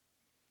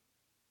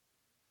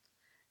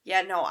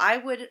 Yeah, no, I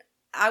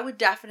would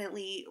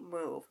definitely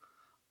move.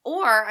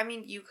 Or, I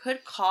mean, you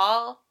could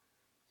call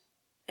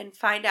and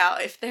find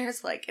out if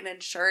there's, like, an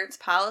insurance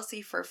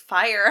policy for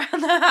fire on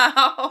the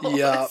house.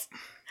 Yep.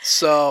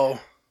 So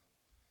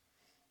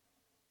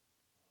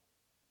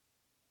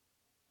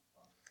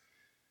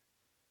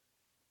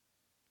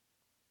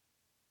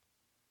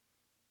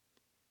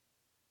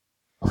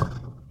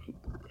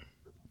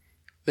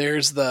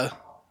there's the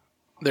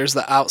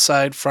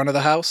outside front of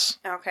the house.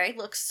 Okay,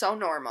 looks so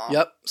normal.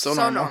 Yep, so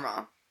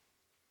normal.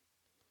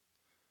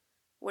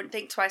 Wouldn't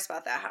think twice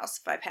about that house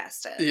if I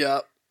passed it.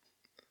 Yep.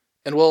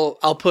 And we'll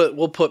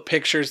put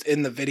pictures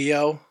in the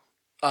video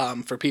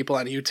for people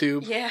on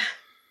YouTube. Yeah.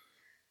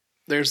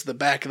 There's the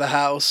back of the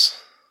house.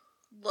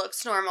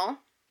 Looks normal.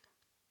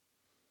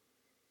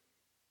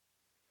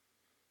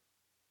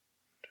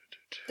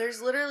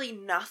 There's literally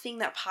nothing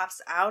that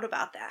pops out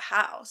about that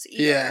house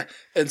either. Yeah.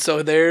 And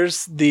so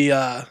there's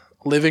the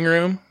living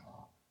room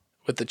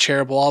with the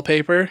cherub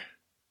wallpaper.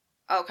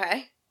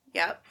 Okay.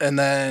 Yep. And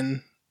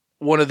then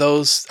one of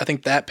those, I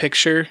think that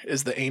picture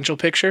is the angel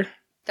picture.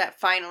 That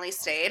finally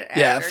stayed.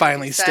 Yeah, it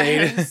finally he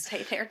stayed. said,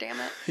 stay there, damn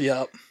it.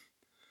 Yep.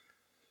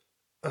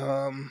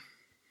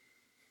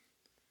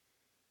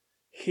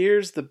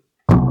 Here's the...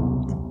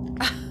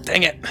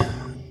 Dang it.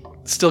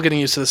 Still getting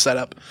used to the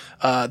setup.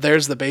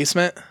 There's the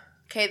basement.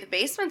 Okay, the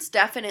basement's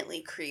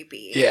definitely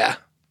creepy. Yeah.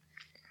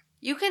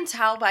 You can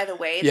tell by the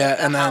way Yeah, that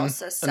the and then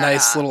house is a set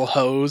nice up. little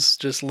hose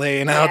just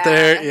laying out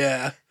there.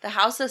 Yeah. The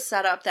house is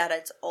set up that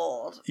it's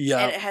old. Yep.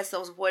 And it has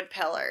those wood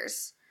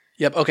pillars.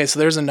 Yep. Okay, so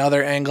there's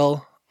another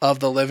angle of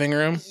the living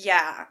room.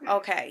 Yeah.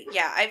 Okay.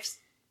 Yeah, I've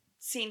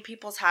seen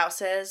people's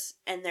houses,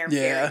 and they're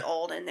very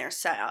old, and they're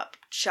set up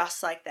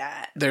just like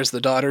that. There's the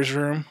daughter's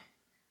room.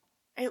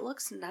 It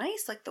looks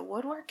nice. Like, the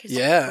woodwork is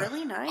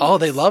really nice. Oh,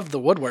 they loved the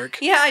woodwork.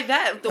 Yeah, I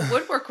bet. The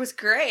woodwork was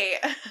great.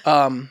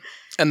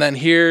 And then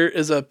here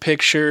is a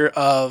picture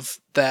of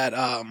that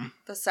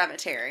the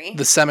cemetery.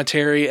 The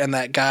cemetery and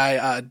that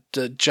guy,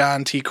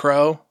 John T.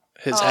 Crow,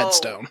 his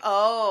headstone.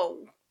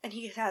 Oh, and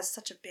he has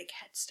such a big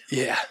headstone.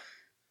 Yeah.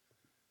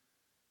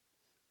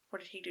 What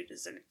did he do to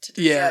deserve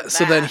that?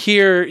 So then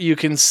here you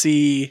can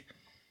see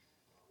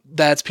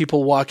that's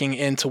people walking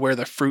into where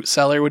the fruit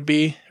cellar would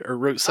be, or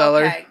root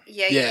cellar. Okay.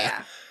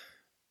 Yeah.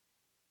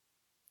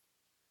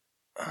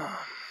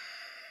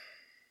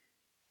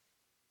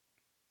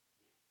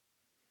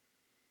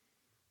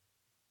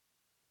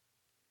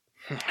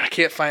 I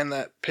can't find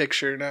that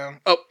picture now.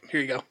 Oh,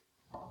 here you go.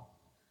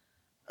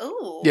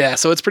 Ooh. Yeah,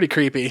 so it's pretty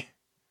creepy.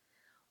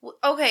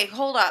 Okay,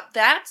 hold up.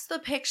 That's the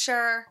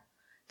picture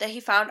that he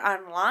found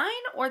online,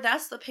 or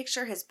that's the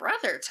picture his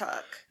brother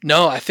took?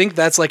 No, I think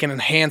that's like an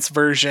enhanced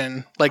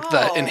version, like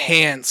the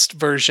enhanced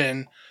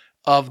version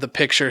of the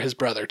picture his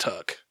brother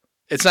took.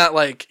 It's not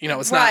like,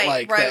 it's not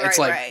like that. It's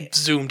like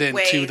zoomed in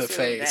to the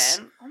face.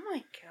 Oh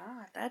my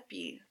god, that'd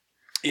be...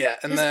 Yeah,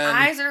 and his then...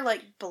 eyes are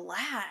like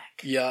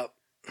black. Yep.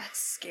 That's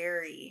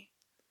scary.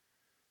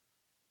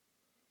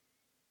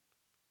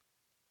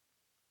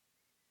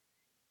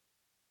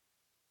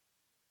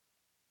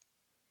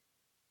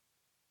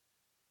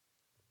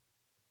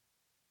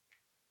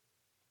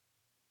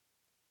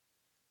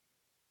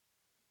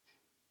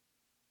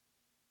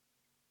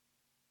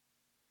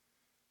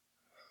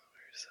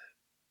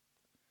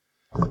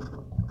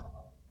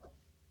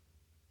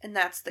 And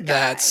that's the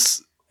guy.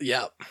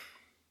 Yep.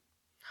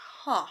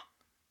 Huh.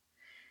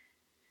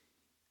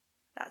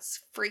 That's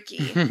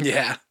freaky.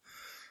 Yeah.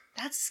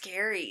 That's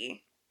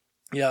scary.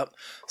 Yep.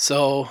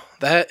 So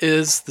that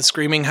is the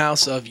Screaming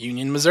House of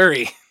Union,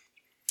 Missouri.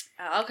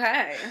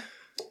 Okay.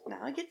 Now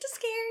I get to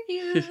scare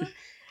you.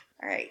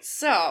 All right.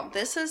 So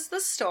this is the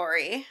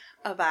story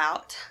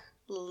about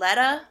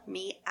Letta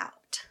Me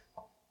Out,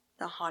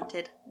 the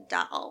haunted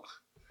doll.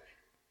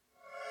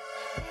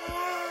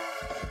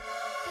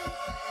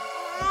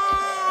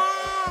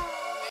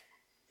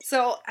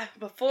 So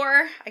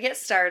before I get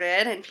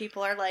started and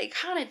people are like,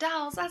 haunted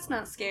dolls, that's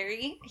not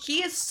scary.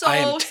 He is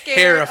so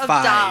scared of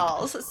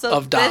dolls. So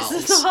this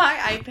is why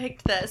I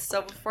picked this.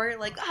 So before you're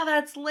like, oh,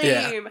 that's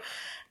lame.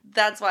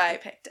 That's why I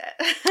picked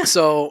it.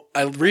 So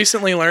I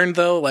recently learned,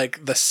 though,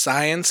 like the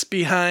science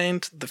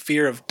behind the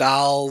fear of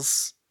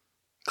dolls,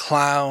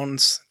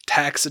 clowns,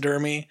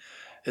 taxidermy.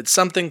 It's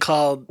something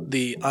called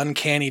the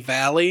uncanny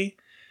valley.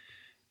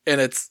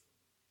 And it's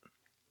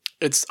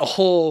a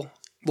whole,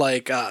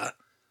 like,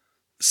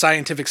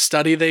 scientific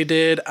study they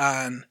did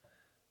on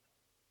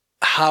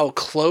how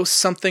close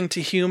something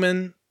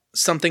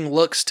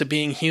looks to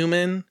being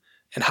human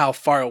and how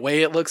far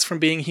away it looks from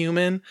being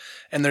human.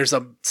 And there's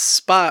a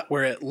spot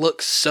where it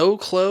looks so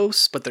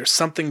close, but there's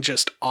something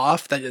just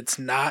off that it's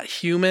not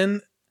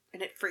human.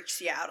 And it freaks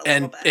you out a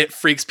little bit. And it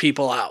freaks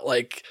people out.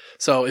 Like,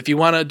 so if you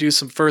want to do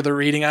some further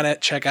reading on it,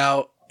 check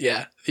out,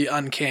 the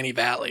Uncanny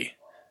Valley.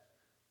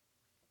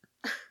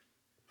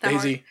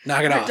 Daisy,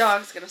 knock it off. My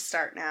dog's going to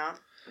start now.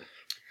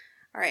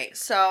 All right,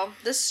 so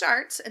this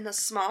starts in the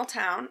small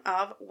town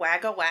of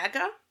Wagga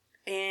Wagga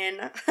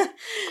in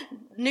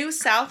New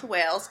South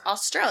Wales,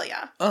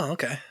 Australia. Oh,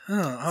 okay.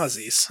 Oh,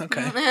 Aussies.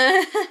 Okay.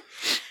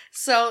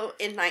 So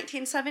in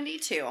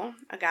 1972,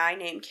 a guy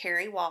named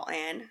Kerry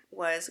Walton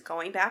was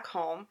going back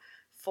home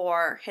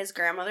for his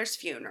grandmother's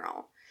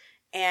funeral.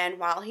 And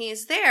while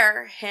he's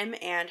there, him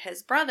and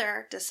his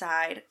brother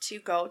decide to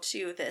go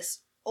to this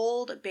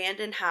old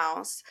abandoned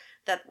house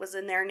that was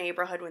in their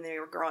neighborhood when they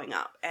were growing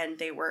up, and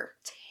they were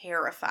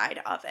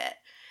terrified of it.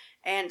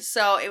 And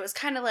so it was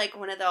kind of like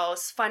one of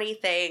those funny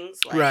things,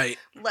 like, right,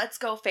 let's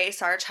go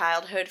face our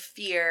childhood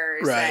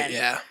fears, right,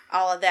 and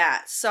all of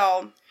that.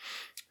 So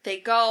they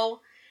go,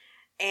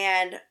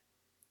 and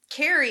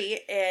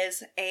Kerry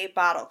is a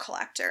bottle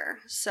collector.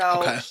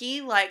 So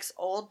he likes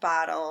old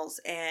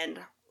bottles and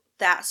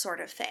that sort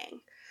of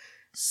thing.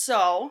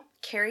 So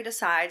Kerry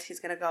decides he's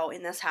going to go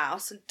in this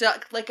house,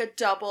 like a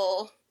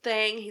double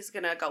thing. He's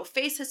going to go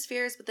face his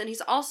fears, but then he's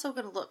also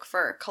going to look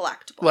for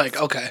collectibles. Like,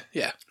 okay,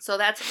 yeah. So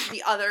that's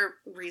the other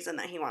reason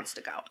that he wants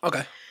to go.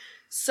 Okay.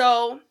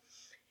 So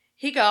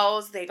he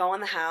goes, they go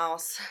in the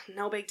house,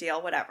 no big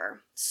deal,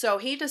 whatever. So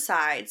he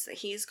decides that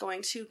he's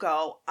going to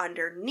go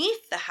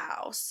underneath the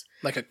house.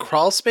 Like a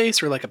crawl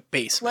space or like a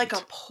basement? Like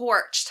a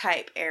porch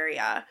type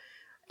area.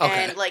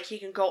 Okay. And like he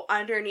can go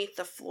underneath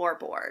the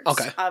floorboards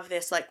of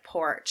this like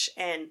porch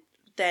and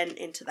then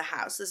into the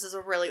house. This is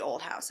a really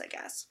old house, I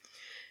guess.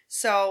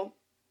 So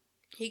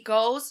he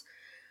goes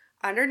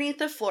underneath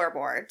the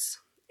floorboards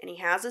and he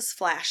has his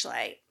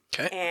flashlight.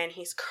 Okay. And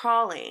he's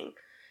crawling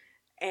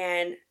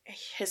and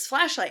his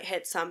flashlight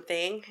hits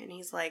something and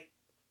he's like,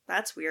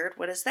 that's weird.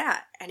 What is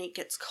that? And he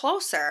gets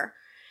closer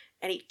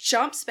and he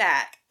jumps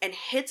back and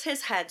hits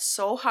his head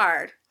so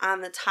hard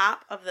on the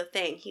top of the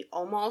thing, he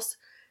almost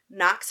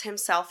knocks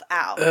himself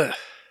out. Ugh.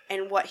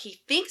 And what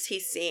he thinks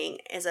he's seeing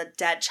is a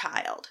dead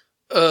child.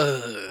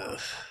 Ugh.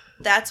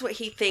 That's what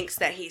he thinks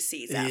that he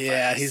sees at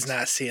Yeah, first. he's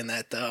not seeing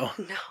that, though.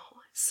 No.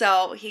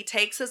 So he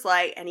takes his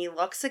light and he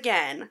looks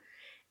again,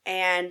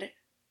 and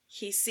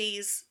he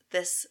sees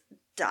this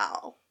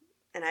doll.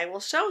 And I will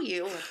show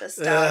you what this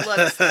doll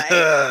looks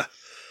like.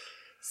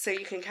 So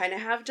you can kind of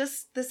have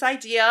just this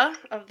idea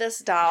of this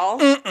doll.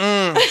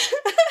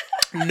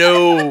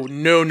 No.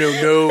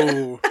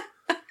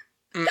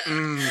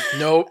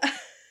 Nope.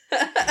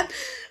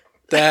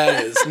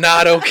 That is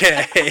not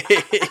okay.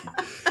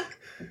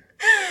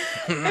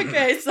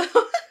 Okay, so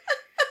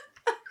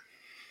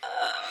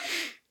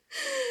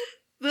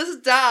this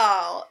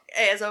doll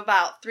is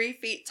about 3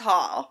 feet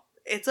tall.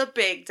 It's a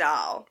big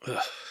doll.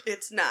 Ugh.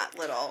 It's not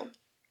little.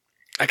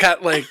 I kind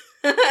of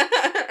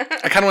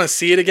want to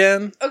see it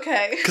again.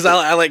 Okay. Because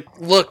I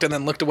looked and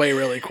then looked away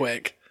really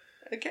quick.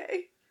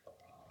 Okay.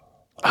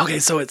 Okay,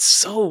 so it's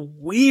so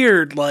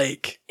weird,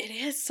 like... It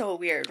is so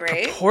weird,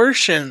 right?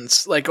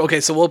 Proportions. Like, okay,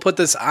 so we'll put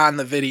this on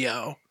the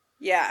video.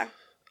 Yeah.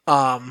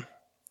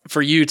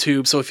 For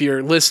YouTube. So if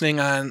you're listening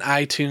on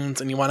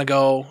iTunes and you want to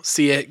go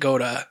see it, go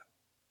to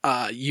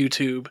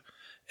YouTube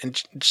and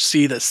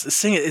see this.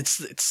 This thing,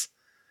 it's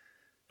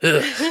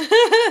ugh.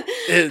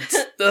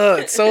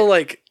 It's so,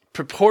 like,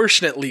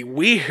 proportionately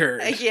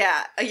weird.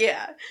 Yeah.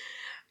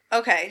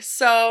 Okay,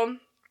 so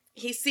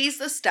he sees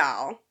this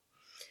doll.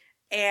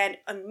 And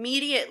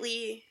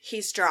immediately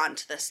he's drawn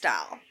to this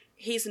doll.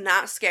 He's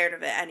not scared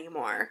of it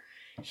anymore.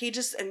 He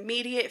just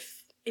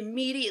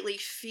immediately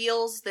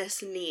feels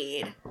this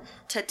need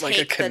to take the doll. Like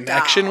a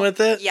connection with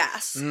it?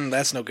 Yes.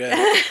 That's no good.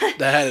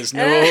 That is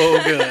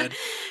no good.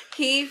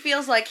 He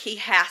feels like he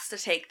has to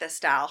take this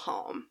doll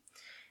home.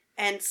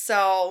 And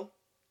so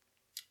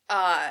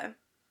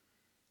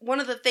one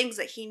of the things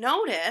that he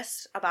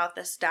noticed about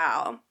this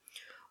doll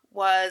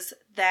was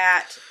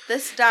that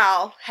this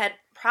doll had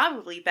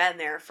probably been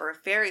there for a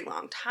very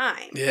long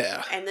time.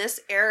 Yeah. And this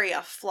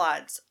area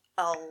floods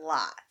a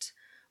lot.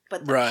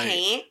 But the Right.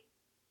 paint,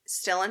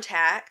 still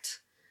intact.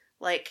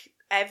 Like,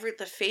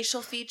 the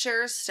facial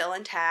features, still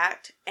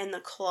intact. And the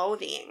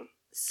clothing,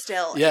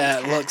 still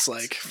intact. It looks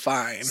like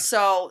fine.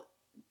 So,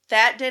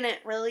 that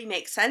didn't really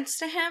make sense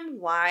to him,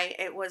 why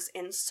it was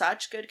in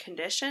such good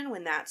condition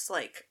when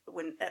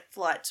when it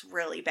floods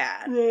really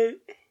bad. Right.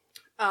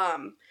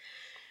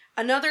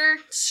 Another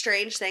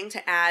strange thing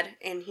to add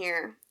in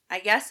here,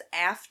 I guess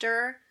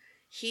after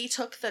he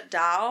took the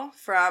doll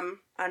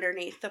from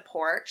underneath the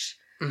porch,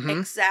 Mm-hmm.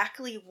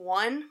 exactly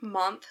 1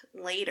 month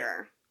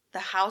later, the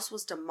house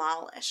was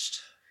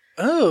demolished.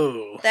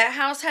 Oh. That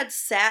house had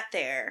sat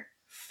there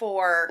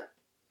for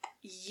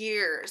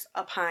years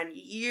upon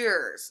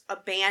years,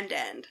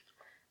 abandoned.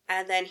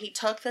 And then he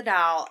took the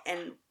doll,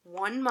 and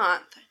 1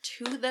 month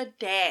to the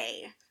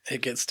day,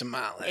 It gets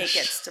demolished.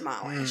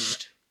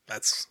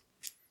 That's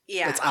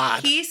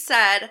odd. He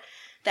said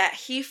that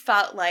he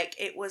felt like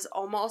it was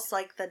almost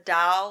like the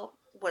doll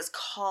was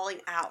calling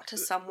out to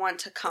someone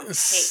to come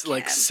take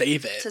like him.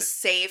 save it. To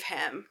save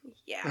him.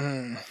 Yeah.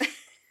 And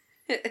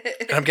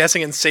I'm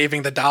guessing in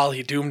saving the doll,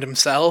 he doomed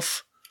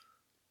himself.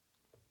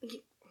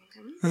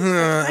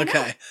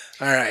 Okay.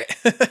 All right.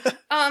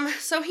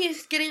 So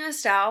he's getting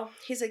this doll.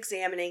 He's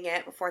examining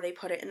it before they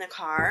put it in the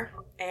car.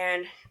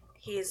 And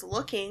he's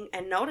looking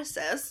and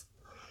notices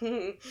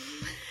that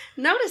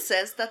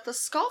the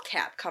skull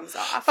cap comes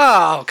off.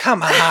 Oh,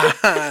 come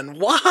on.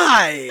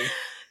 Why?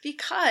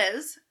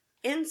 Because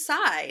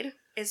inside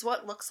is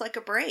what looks like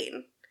a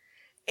brain.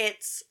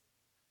 It's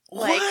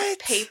like What?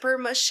 paper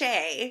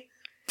mache.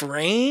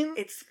 Brain?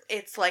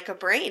 It's like a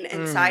brain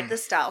inside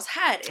this doll's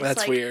head. It's That's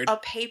like weird. a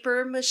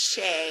paper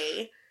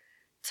mache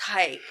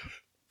type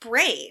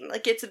brain.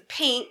 Like, it's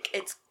pink,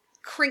 it's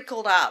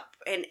crinkled up,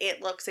 and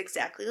it looks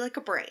exactly like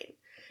a brain.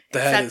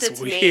 That Except is it's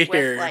weird. made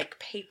with like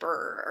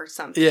paper or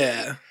something.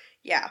 Yeah.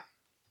 Yeah.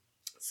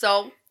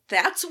 So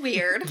that's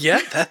weird. Yeah,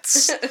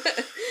 that's...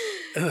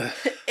 Ugh.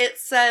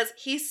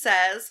 He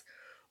says,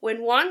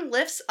 when one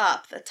lifts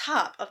up the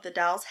top of the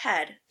doll's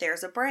head,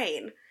 there's a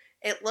brain.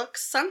 It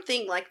looks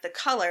something like the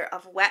color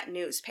of wet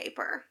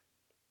newspaper.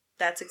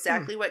 That's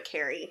exactly what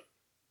Carrie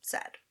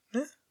said.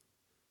 Yeah.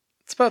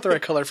 It's about the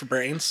right color for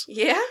brains.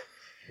 Yeah.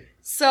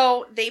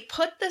 So they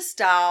put this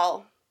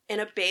doll in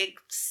a big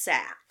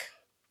sack.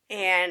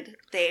 And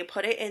they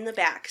put it in the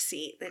back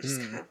seat. They just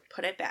kind of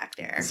put it back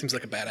there. Seems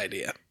like a bad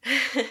idea.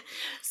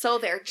 So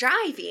they're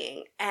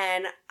driving,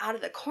 and out of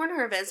the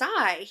corner of his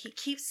eye, he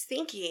keeps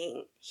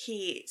thinking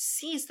he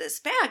sees this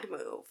bag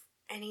move.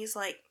 And he's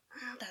like,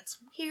 oh, that's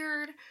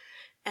weird.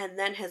 And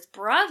then his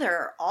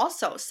brother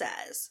also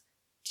says,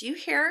 do you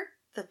hear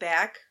the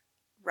bag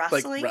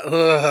rustling?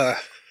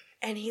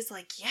 And he's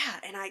like, yeah.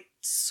 And I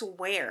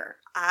swear,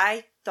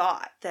 I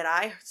thought that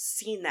I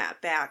seen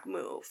that bag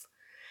move.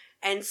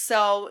 And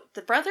so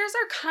the brothers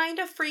are kind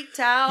of freaked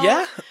out.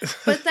 Yeah.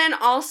 But then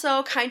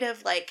also kind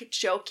of like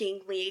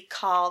jokingly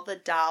call the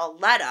doll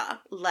Letta.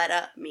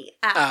 Letta me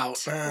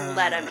out.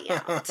 Letta me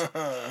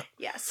out.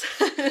 Yes.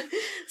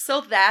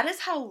 So that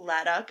is how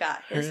Letta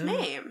got his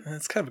name.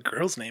 It's kind of a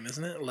girl's name,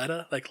 isn't it?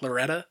 Letta? Like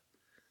Loretta?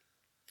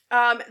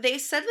 They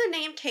said the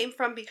name came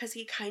from because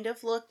he kind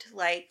of looked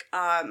like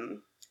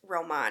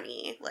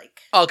Romani.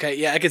 Like. Okay,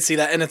 yeah, I could see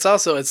that. And it's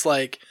also, it's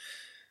like,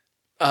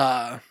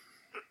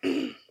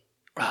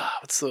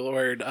 what's the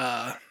word?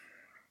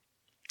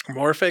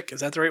 Morphic?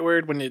 Is that the right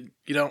word? When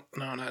you don't...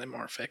 No, not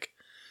amorphic.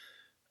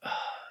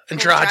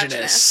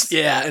 Androgynous.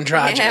 Yeah,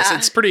 androgynous. Yeah.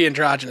 It's pretty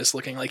androgynous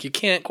looking. Like, you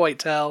can't quite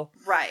tell.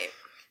 Right.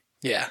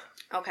 Yeah.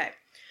 Okay.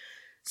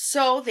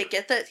 So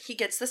he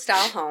gets the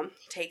doll home.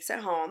 He takes it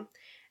home.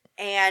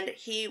 And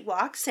he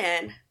walks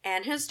in,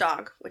 and his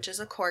dog, which is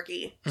a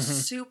corgi,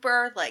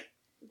 super, like,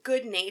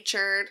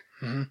 good-natured,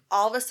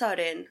 all of a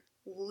sudden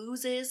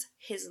loses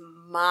his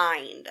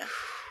mind.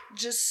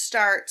 Just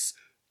starts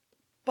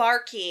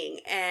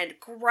barking and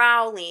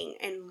growling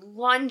and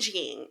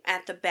lunging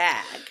at the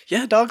bag.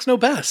 Yeah, dogs know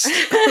best.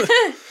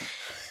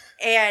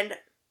 And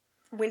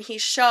when he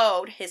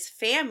showed his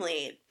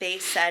family, they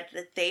said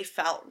that they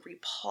felt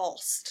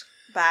repulsed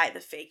by the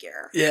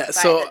figure. Yeah, by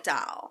so the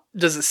doll.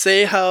 Does it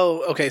say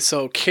how... Okay,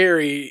 so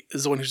Carrie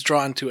is the one who's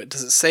drawn to it.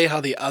 Does it say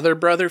how the other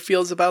brother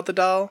feels about the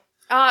doll?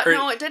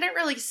 No, it didn't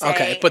really say.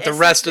 Okay, but the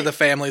rest of the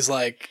family's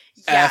like,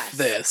 F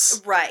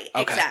this. Right,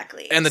 Okay.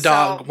 exactly. And the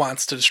dog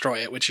wants to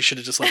destroy it, which you should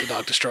have just let the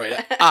dog destroy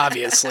it,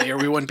 obviously, or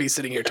we wouldn't be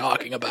sitting here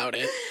talking about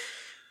it.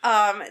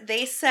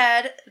 They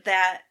said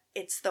that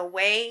it's the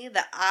way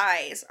the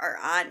eyes are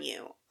on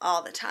you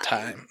all the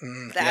time.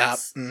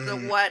 That's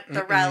what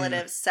the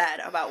relatives said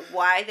about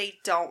why they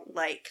don't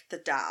like the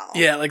doll.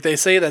 Yeah, like they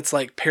say that's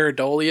like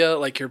pareidolia,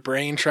 like your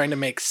brain trying to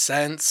make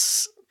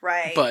sense.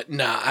 Right. But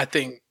nah, I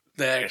think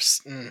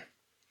there's...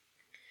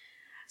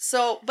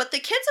 So, but the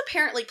kids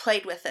apparently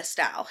played with this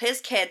doll.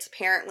 His kids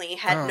apparently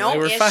had no they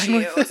were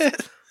fine issues with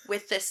it?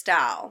 with this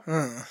doll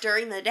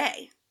during the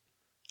day.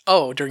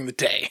 Oh, during the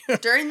day.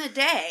 During the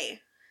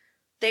day,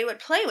 they would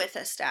play with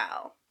this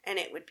doll, and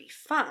it would be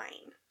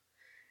fine.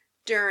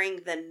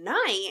 During the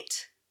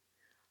night,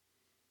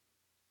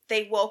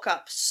 they woke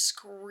up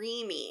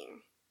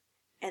screaming,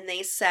 and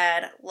they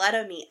said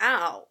 "Let Me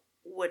Out"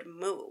 would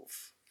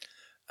move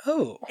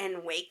Oh.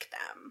 and wake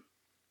them.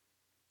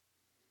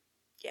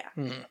 Yeah.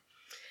 Hmm.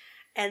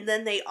 And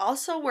then they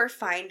also were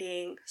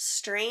finding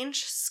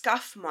strange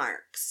scuff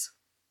marks,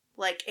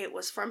 like it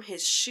was from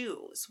his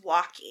shoes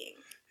walking.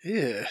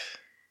 Yeah.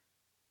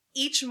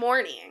 Each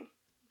morning,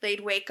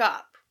 they'd wake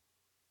up.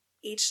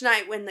 Each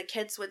night when the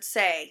kids would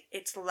say,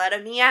 "It's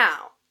letting me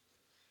out,"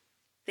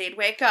 they'd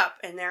wake up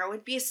and there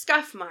would be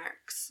scuff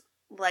marks,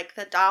 like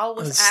the doll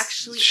was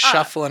actually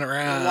shuffling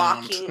around,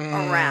 walking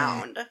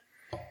around.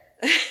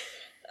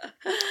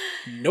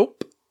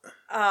 Nope.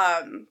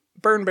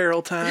 Burn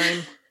barrel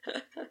time.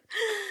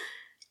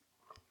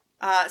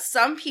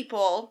 Some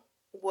people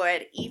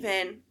would,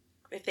 even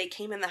if they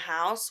came in the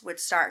house, would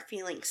start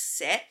feeling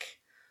sick.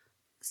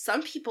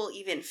 Some people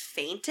even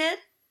fainted.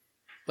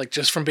 Like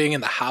just from being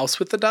in the house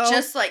with the doll?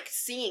 Just like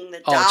seeing the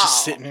doll. Oh,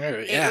 just sitting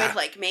there, yeah. It would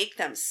like make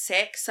them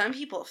sick. Some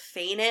people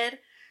fainted.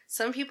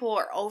 Some people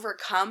were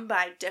overcome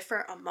by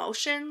different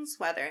emotions,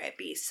 whether it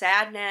be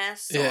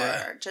sadness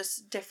or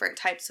just different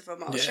types of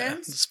emotions. Yeah,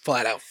 just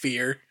flat out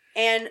fear.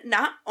 And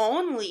not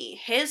only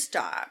his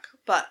dog,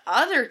 but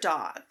other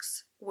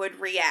dogs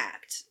would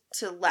react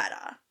to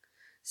Letta.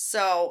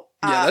 So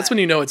yeah, that's when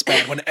you know it's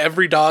bad. When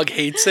every dog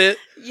hates it.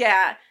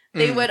 Yeah,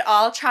 they would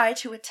all try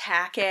to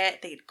attack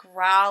it. They'd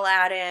growl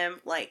at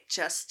him, like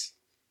just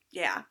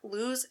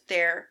lose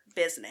their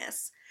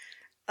business.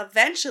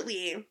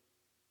 Eventually,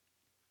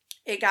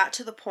 it got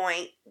to the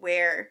point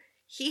where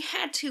he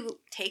had to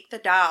take the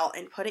doll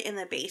and put it in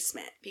the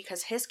basement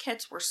because his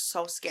kids were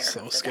so scared of the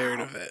doll. So scared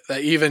of it.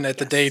 That even at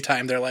the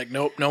daytime, they're like,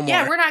 nope, no more.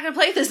 Yeah, we're not going to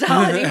play this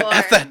doll anymore.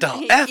 F that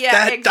doll. F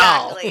that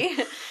doll.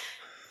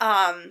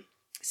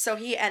 So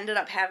he ended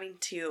up having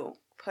to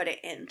put it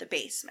in the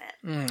basement.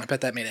 I bet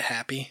that made it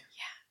happy.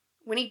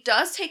 Yeah. When he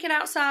does take it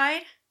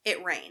outside,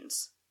 it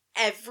rains.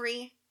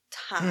 Every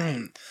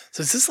time.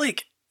 So it's just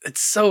like,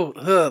 it's so,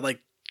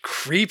 like,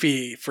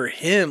 creepy for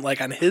him, like,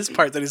 on his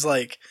part, that he's,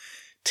 like,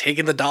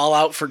 taking the doll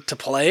out to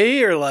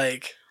play, or,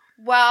 like...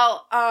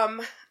 Well,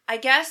 I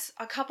guess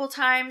a couple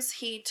times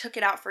he took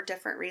it out for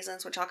different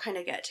reasons, which I'll kind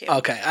of get to.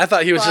 Okay, I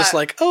thought he was just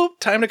like, oh,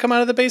 time to come out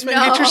of the basement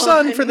and get your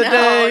son for the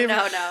day.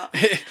 No.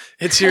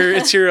 It's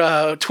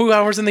your 2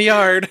 hours in the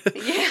yard.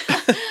 Yeah.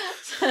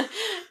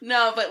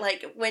 No, but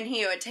like when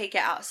he would take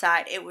it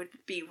outside, it would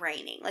be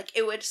raining. Like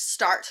it would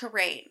start to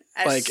rain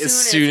as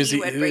soon as he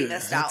would bring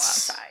this doll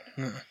outside.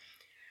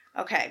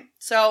 Okay,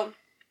 so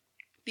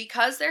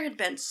because there had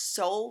been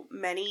so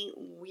many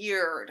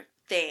weird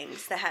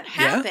things that had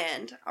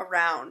happened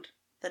around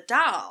the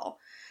doll,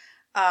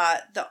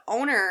 the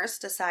owners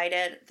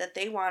decided that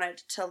they wanted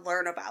to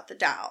learn about the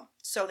doll.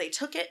 So they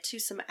took it to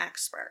some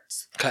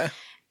experts. Okay.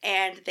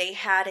 And they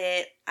had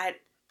it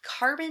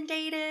carbon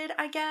dated,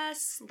 I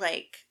guess,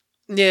 like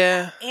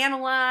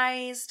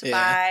analyzed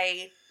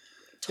by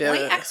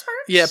toy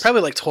experts. Yeah,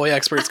 probably like toy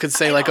experts could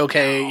say like,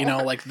 okay, you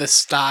know, like this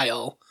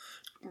style.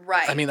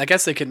 Right. I mean, I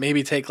guess they could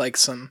maybe take like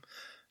some,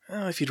 I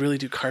don't know if you'd really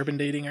do carbon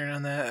dating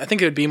around that. I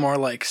think it would be more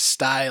like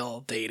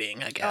style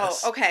dating, I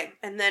guess. Oh, okay.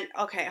 And then,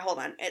 hold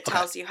on. It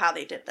tells you how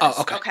they did this.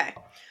 Oh, okay.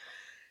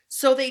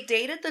 So they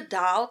dated the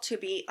doll to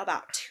be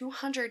about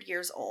 200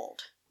 years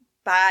old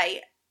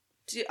by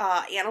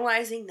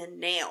analyzing the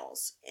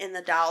nails in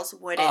the doll's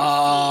wooden feet.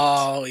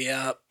 Oh,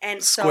 yeah.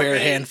 And square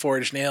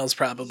hand-forged nails,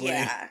 probably.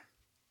 Yeah.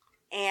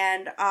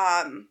 And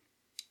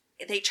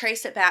they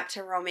traced it back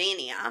to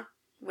Romania,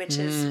 which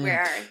is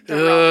where the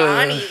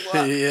Romani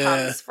look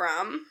comes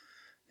from.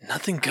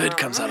 Nothing good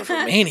comes out of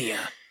Romania.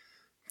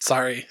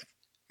 Sorry,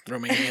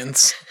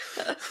 Romanians.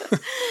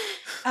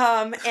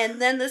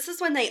 And then this is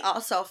when they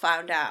also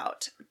found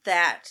out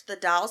that the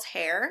doll's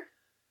hair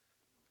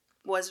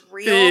was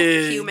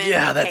real human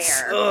hair.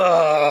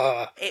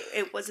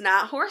 It was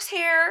not horse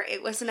hair.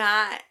 It was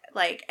not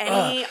like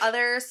any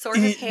other sort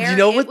of hair. You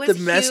know what the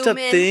messed up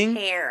thing?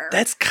 Hair.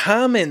 That's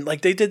common.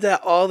 Like they did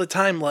that all the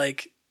time.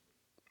 Like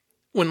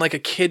when like a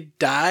kid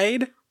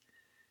died.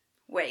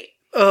 Wait.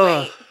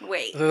 Ugh.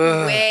 Let's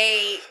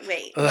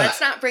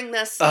not bring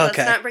this. Okay. Let's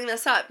not bring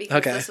this up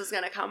because this is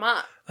going to come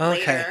up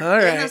later all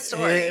right. in the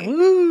story. Yeah.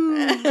 Woo!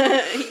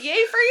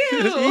 Yay for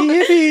you!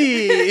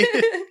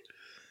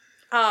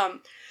 Yippee!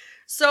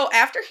 So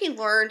after he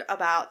learned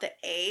about the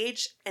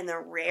age and the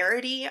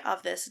rarity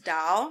of this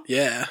doll,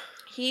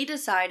 he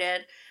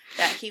decided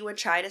that he would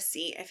try to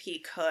see if he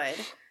could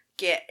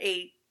get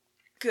a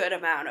good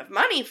amount of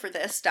money for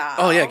this doll.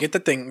 Oh yeah, get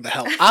the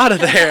hell out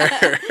of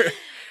there.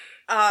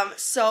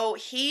 So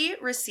he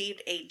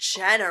received a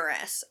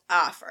generous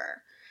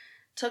offer.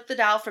 Took the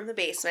doll from the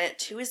basement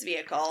to his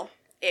vehicle.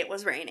 It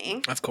was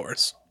raining. Of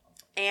course.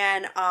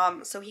 And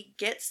so he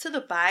gets to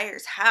the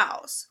buyer's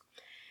house.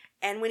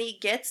 And when he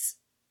gets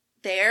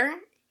there,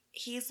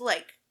 he's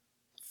like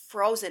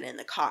frozen in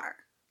the car.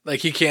 Like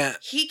he cannot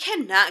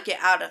get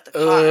out of the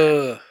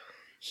car.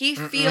 He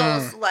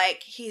feels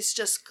like he's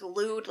just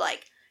glued,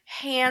 like,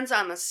 hands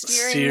on the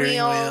steering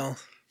wheel.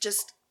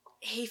 Just,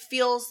 he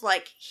feels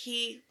like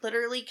he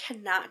literally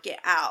cannot get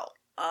out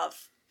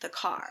of the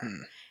car.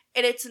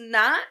 And it's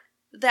not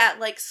that,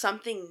 like,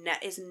 something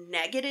is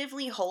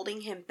negatively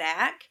holding him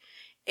back.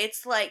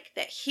 It's like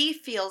that he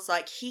feels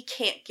like he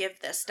can't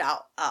give this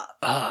doll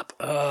up.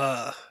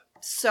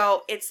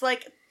 So it's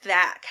like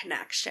that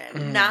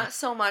connection. Not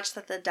so much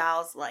that the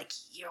doll's like,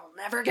 you'll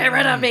never get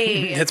rid of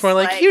me. It's more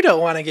like, you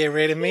don't want to get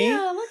rid of me.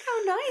 Yeah, look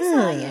how nice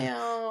I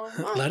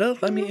am. Letta,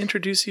 let me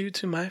introduce you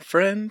to my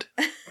friend,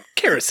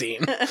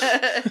 Kerosene.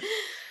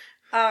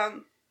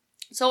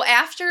 So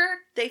after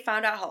they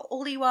found out how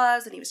old he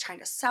was and he was trying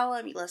to sell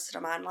him, he listed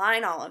him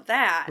online, all of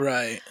that.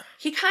 Right.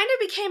 He kind of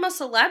became a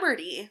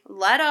celebrity.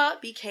 Letta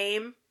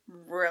became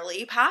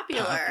really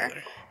popular.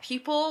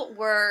 People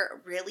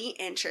were really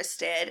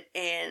interested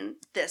in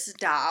this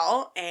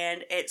doll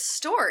and its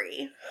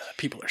story.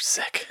 People are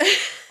sick.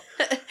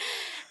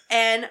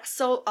 And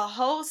so a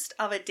host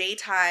of a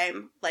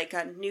daytime, like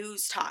a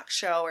news talk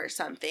show or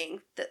something,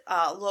 the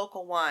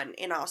local one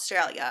in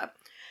Australia,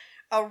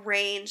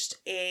 arranged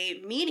a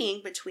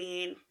meeting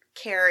between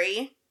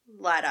Carrie,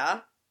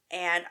 Letta,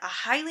 and a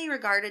highly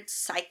regarded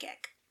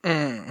psychic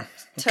to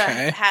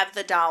have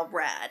the doll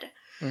read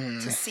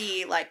to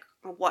see, like,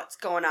 what's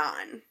going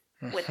on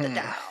with the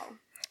doll.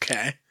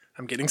 Okay.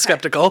 I'm getting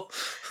skeptical.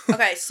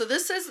 Okay, so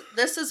this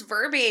is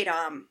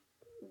verbatim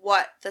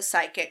what the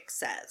psychic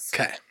says.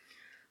 Okay.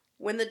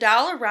 When the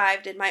doll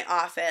arrived in my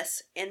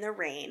office in the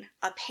rain,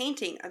 a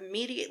painting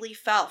immediately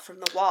fell from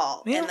the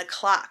wall and the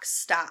clock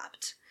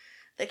stopped.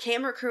 The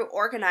camera crew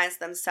organized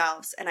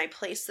themselves and I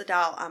placed the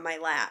doll on my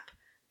lap.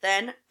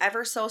 Then,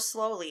 ever so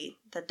slowly,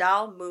 the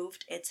doll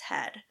moved its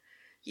head.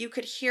 You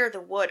could hear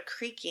the wood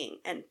creaking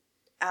and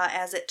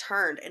as it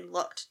turned and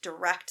looked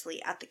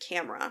directly at the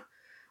camera.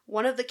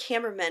 One of the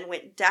cameramen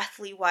went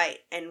deathly white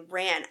and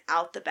ran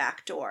out the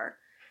back door.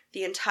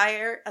 The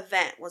entire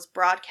event was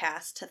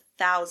broadcast to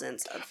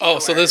thousands of viewers. Oh,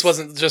 so this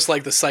wasn't just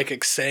like the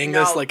psychic saying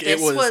this? Like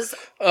this it was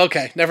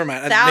okay, never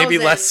mind. Maybe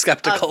less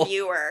skeptical. Of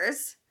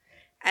viewers.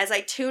 As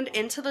I tuned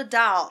into the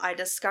doll, I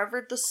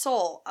discovered the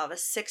soul of a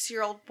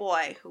 6-year-old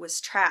boy who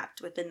was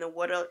trapped within the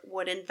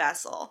wooden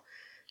vessel.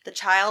 The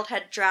child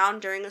had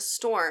drowned during a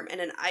storm in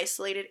an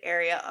isolated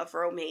area of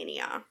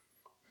Romania.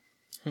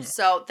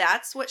 So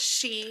that's what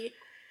she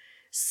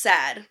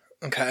said,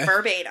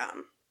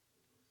 verbatim.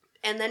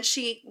 And then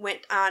she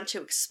went on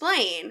to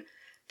explain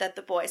that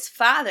the boy's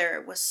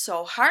father was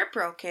so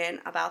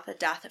heartbroken about the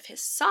death of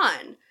his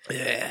son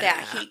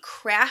that he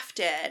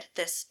crafted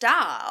this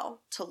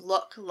doll to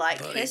look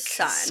like his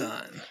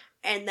son.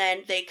 And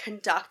then they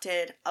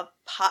conducted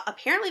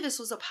apparently this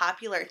was a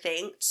popular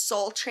thing,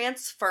 soul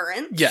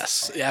transference.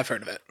 Yes, yeah, I've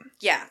heard of it.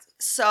 Yeah,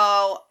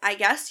 so I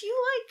guess you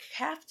like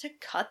have to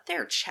cut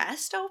their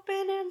chest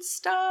open and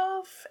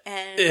stuff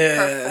and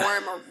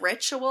perform a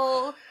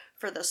ritual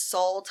for the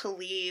soul to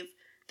leave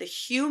the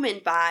human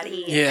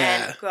body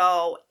and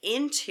go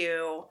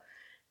into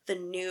the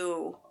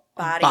new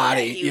body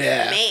that you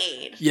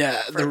made.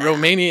 Yeah, the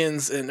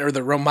Romanians or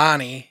the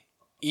Romani,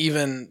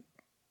 even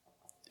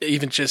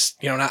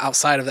just, not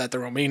outside of that, the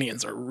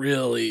Romanians are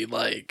really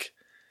like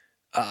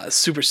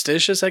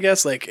superstitious, I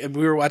guess. Like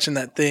we were watching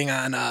that thing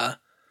on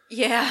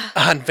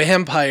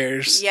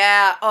vampires.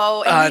 Yeah.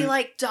 Oh, and they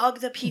like dug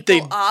the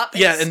people up.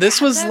 And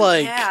this was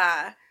like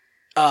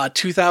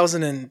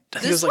 2000 and I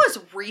think this it was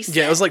recent.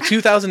 Yeah, it was like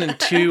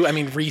 2002. I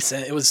mean,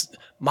 recent. It was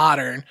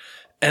modern,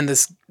 and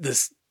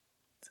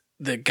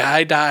the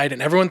guy died,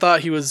 and everyone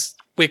thought he was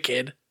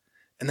wicked,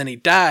 and then he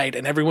died,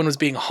 and everyone was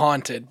being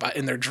haunted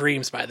in their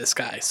dreams by this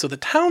guy. So the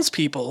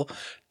townspeople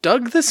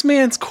dug this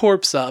man's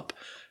corpse up,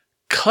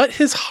 cut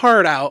his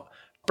heart out,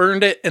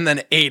 burned it, and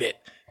then ate it.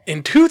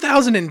 In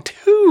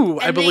 2002,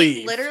 I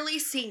believe. They literally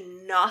see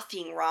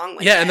nothing wrong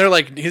with it. Yeah, and they're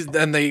like,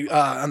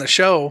 on the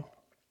show,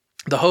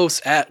 the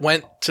host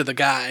went to the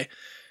guy,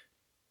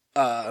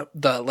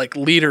 the like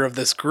leader of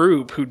this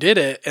group who did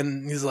it,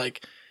 and he's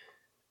like,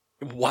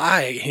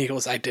 "Why?" He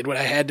goes, "I did what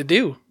I had to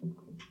do."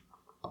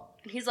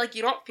 He's like,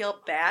 "You don't feel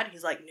bad?"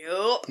 He's like,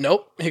 "Nope."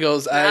 Nope. He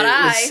goes,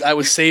 I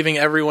was saving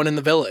everyone in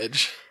the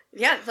village.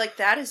 Yeah, like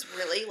that is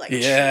really like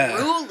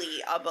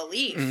truly a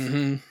belief.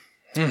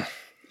 Mm-hmm.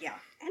 Yeah.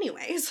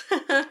 Anyways.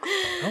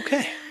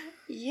 Okay.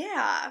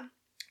 Yeah.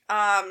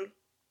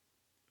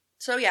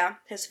 So yeah,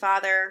 his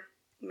father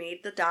made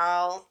the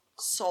doll,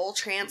 soul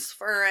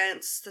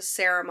transference, the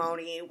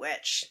ceremony,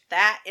 which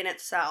that in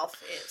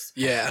itself is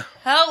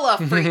hella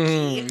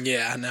freaky.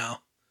 Yeah, no.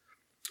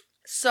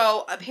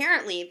 So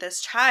apparently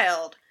this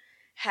child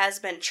has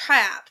been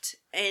trapped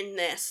in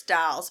this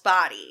doll's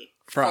body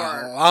for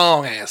a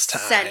long ass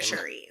time.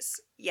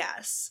 Centuries.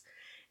 Yes.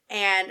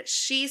 And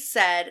she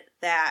said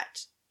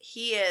that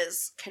he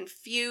is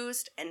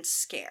confused and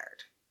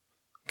scared.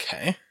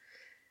 Okay.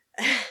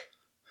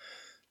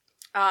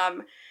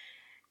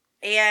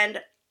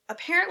 And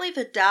apparently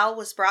the doll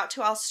was brought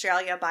to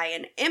Australia by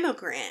an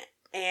immigrant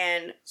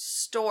and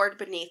stored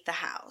beneath the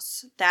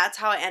house. That's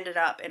how it ended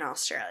up in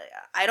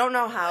Australia. I don't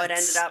know how it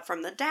ended up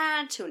from the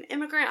dad to an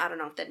immigrant. I don't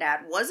know if the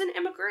dad was an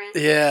immigrant.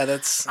 Yeah,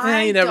 that's...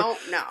 I don't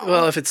know.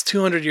 Well, if it's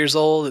 200 years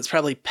old, it's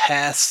probably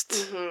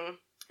passed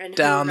and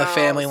down the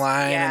family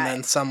line, yeah. and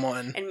then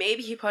someone... And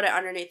maybe he put it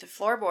underneath the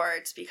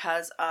floorboards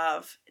because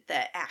of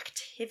the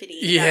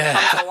activity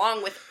that comes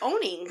along with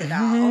owning the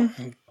doll.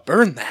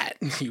 Burn that.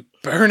 You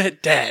burn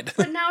it dead.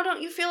 But now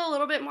don't you feel a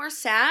little bit more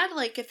sad?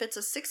 Like, if it's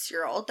a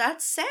 6-year-old,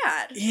 that's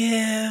sad.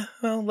 Yeah,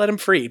 well, let him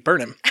free.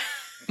 Burn him.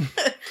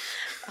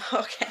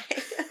 Okay.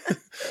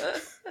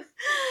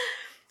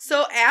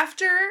 So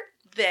after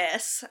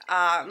this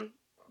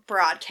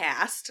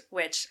broadcast,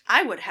 which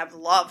I would have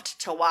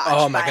loved to watch,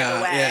 oh my by God,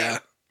 the way,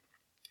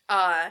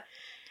 yeah.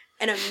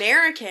 An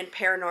American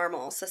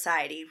Paranormal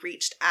Society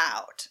reached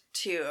out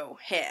to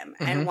him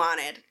and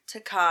wanted to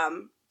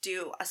come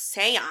do a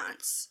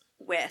seance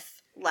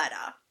with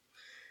Letta.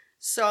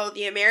 So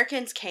the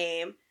Americans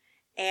came,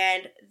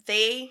 and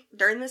they,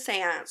 during the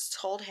seance,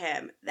 told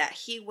him that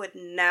he would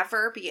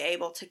never be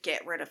able to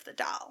get rid of the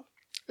doll.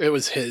 It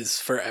was his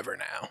forever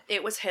now.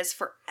 It was his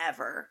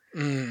forever.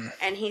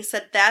 And he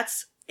said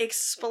that's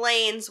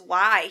explains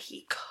why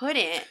he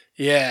couldn't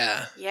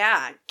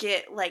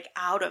get like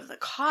out of the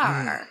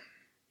car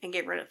and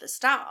get rid of this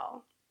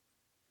doll.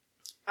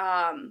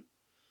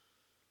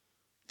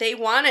 They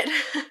wanted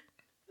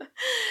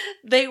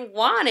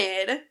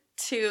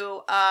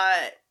to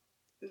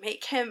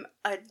make him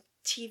a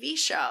TV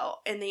show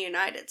in the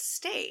United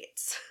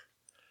States.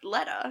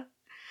 Letta.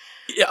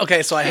 Yeah,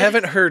 okay, so I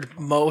haven't heard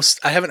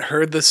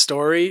this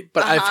story,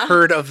 but I've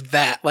heard of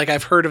that. Like,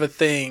 I've heard of a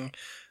thing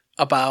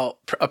about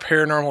a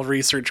paranormal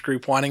research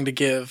group wanting to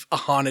give a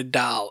haunted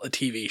doll a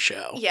TV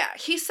show. Yeah,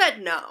 he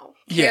said no.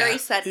 Carrie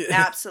said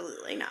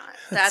absolutely not.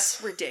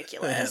 That's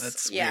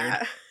ridiculous.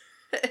 Yeah,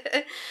 that's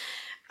weird.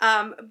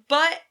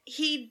 But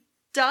he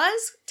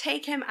does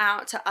take him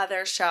out to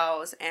other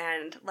shows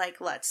and, like,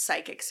 lets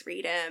psychics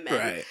read him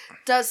and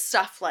does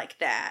stuff like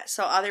that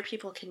so other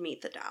people can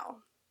meet the doll.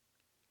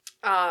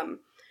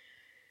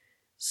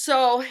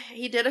 So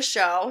he did a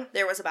show.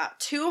 There was about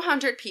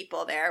 200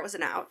 people there. It was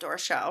an outdoor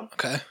show.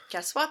 Okay.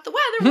 Guess what the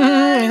weather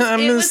was? I'm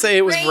going to say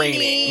it was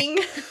raining.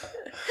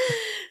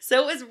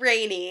 So it was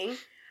raining.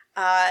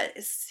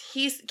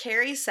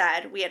 Carrie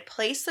said, we had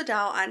placed the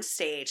doll on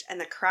stage and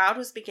the crowd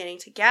was beginning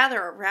to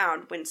gather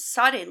around when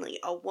suddenly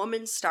a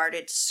woman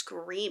started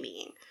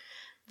screaming.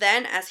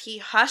 Then, as he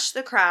hushed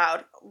the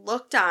crowd,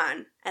 looked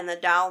on, and the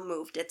doll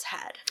moved its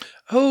head.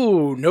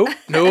 Oh, no.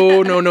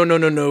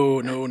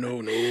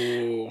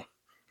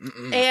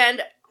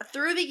 And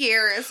through the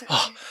years...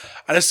 Oh,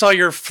 I just saw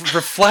your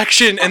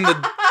reflection in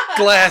the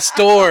glass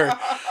door.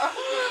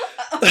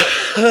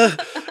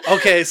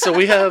 Okay, so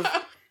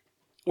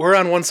we're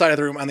on one side of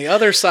the room. On the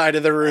other side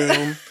of the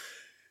room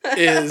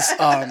is,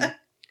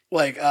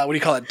 what do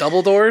you call it?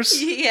 Double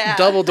doors? Yeah.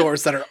 Double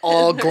doors that are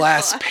all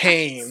glass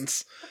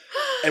panes.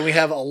 And we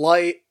have a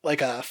light,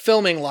 like a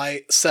filming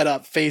light, set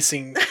up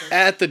facing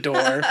at the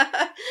door.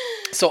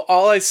 So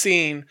all I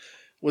seen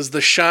was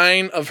the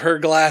shine of her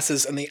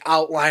glasses and the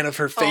outline of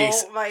her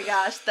face. Oh my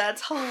gosh,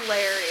 that's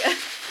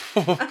hilarious.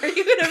 Are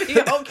you going to be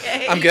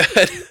okay? I'm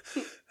good.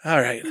 All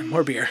right,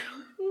 more beer.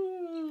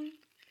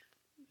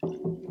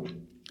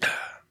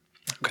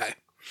 Okay.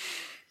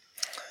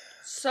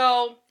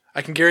 So...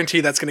 I can guarantee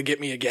that's going to get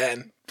me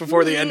again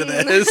before the end of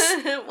this.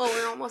 Well,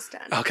 we're almost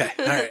done. Okay,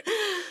 all right.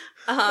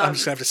 I'm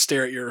just going to have to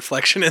stare at your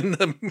reflection in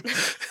them.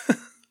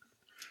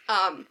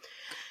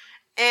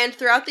 And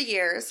throughout the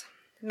years,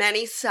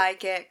 many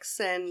psychics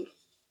and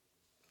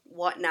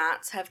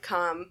whatnots have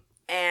come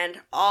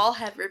and all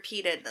have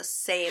repeated the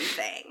same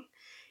thing.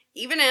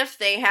 Even if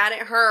they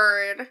hadn't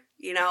heard,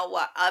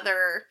 what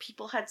other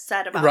people had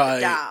said about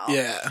the doll.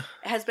 Yeah.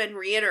 It has been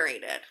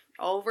reiterated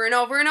over and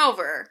over and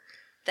over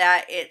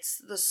that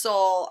it's the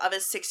soul of a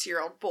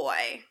 6-year-old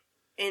boy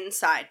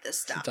inside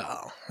this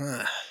doll.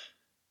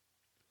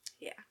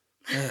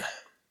 Yeah.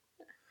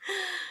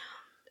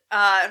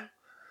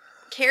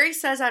 Carrie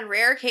says on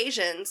rare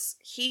occasions,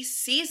 he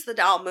sees the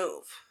doll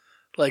move.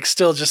 Like,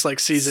 still just, like,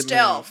 sees it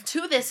move.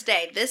 To this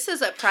day. This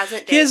is a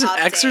present day He hasn't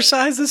update.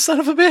 exercised this son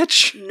of a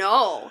bitch?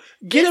 No.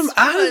 Get him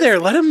out of there.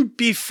 Let him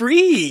be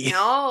free.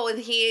 No,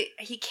 he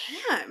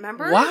can't.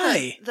 Remember?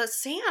 Why? The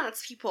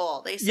seance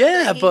people, they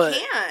said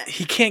that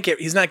he can't.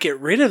 He's not get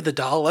rid of the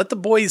doll. Let the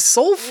boy's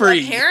soul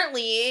free. Well,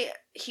 apparently,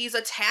 he's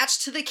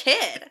attached to the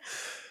kid.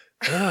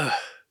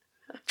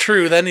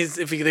 True. Then if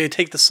they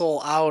take the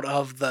soul out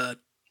of the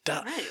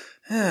doll. Right.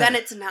 Then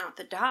it's not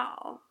the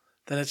doll.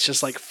 Then it's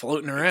just like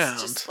floating around.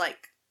 It's just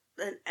like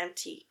an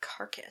empty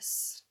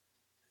carcass.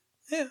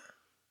 Yeah.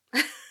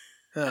 I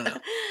don't know.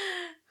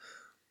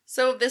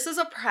 So this is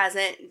a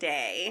present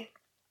day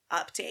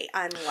update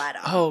on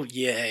Letta. Oh,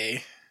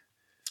 yay.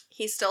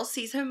 He still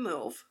sees him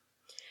move.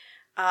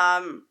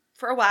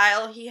 For a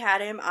while, he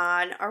had him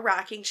on a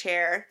rocking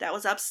chair that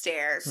was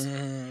upstairs.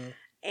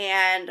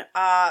 And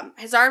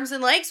his arms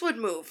and legs would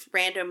move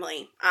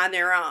randomly on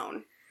their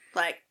own.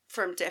 Like,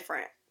 from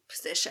different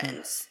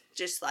positions.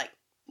 Just, like,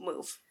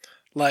 move.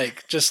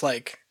 Like, just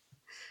like,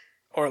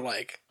 or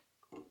like.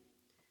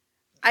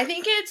 I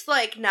think it's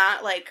like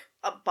not like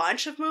a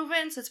bunch of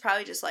movements. It's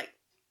probably just like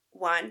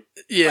one.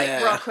 Yeah.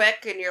 Like real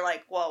quick, and you're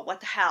like, whoa, what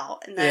the hell?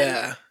 And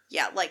then,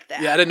 yeah, like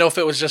that. Yeah, I didn't know if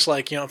it was just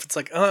like, if it's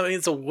like, oh, I mean,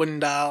 it's a wooden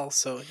doll,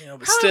 so, but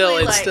Probably still,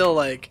 it's like, still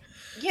like.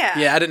 Yeah.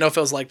 Yeah, I didn't know if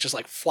it was like just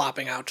like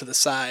flopping out to the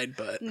side,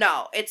 but.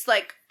 No, it's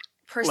like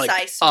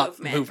precise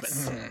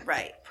movements. Movement.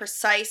 Right.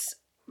 Precise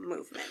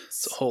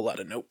movements. It's a whole lot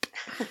of nope.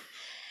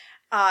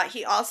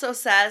 He also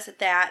says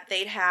that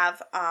they'd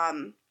have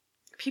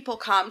people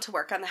come to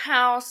work on the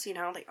house. They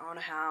own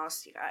a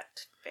house. You got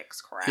to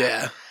fix crap.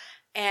 Yeah.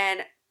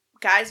 And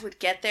guys would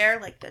get there,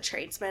 like the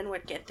tradesmen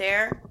would get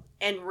there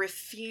and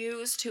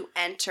refuse to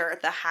enter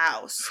the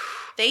house.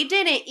 They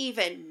didn't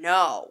even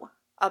know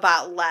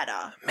about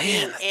Letta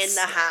being in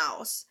the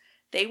house.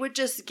 They would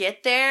just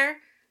get there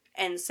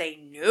and say,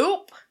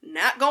 nope,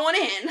 not going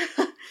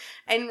in,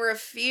 and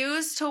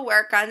refuse to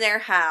work on their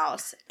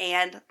house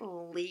and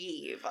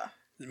leave.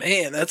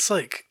 Man, that's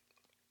like,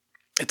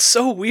 it's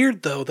so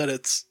weird though that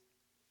it's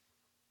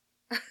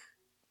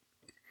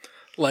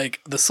like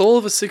the soul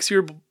of a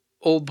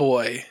 6-year-old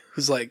boy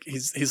who's like,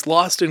 he's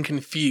lost and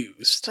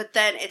confused. But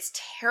then it's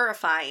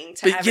terrifying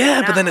to everyone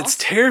else. But then it's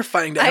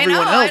terrifying to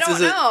everyone else. I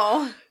don't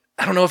know.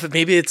 I don't know if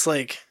maybe it's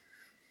like,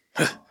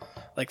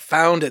 like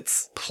found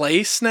its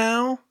place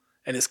now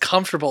and is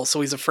comfortable,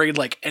 so he's afraid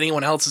like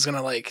anyone else is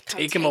gonna like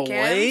take him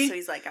away. So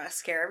he's like gotta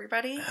scare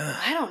everybody.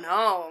 I don't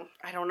know.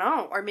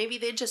 Or maybe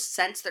they just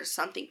sense there's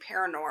something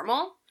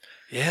paranormal.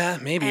 Yeah,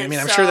 maybe. And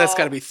I'm sure that's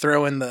got to be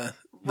throwing the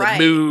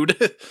mood.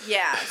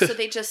 Yeah, so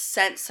they just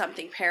sense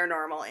something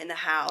paranormal in the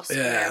house. Yeah.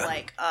 And they're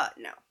like,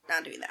 no,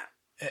 not doing that.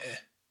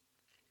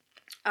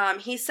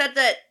 He said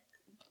that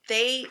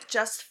they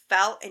just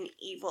felt an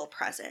evil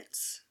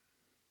presence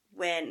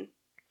when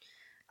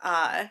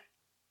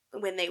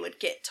they would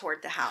get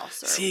toward the house.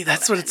 See,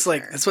 that's what it's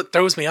like. That's what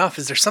throws me off.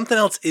 Is there something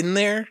else in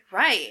there?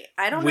 Right.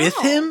 I don't know. With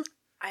him?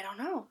 I don't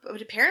know.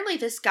 But apparently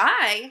this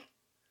guy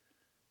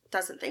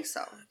doesn't think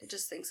so. He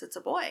just thinks it's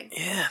a boy.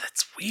 Yeah,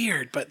 that's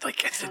weird. But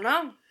like, I don't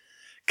know.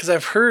 Because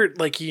I've heard,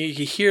 like,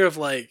 you hear of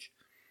like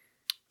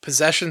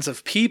possessions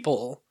of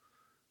people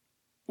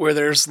where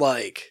there's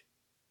like,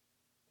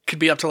 could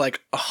be up to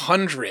like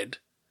 100.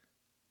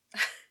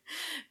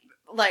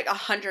 Like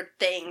 100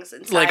 things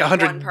inside like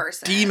 100 of one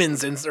person.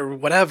 Demons or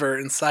whatever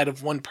inside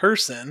of one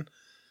person.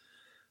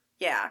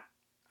 Yeah.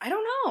 I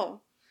don't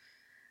know.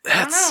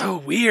 That's so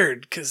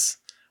weird, because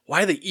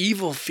why the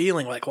evil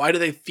feeling? Like, why do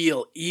they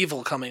feel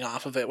evil coming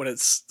off of it when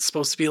it's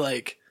supposed to be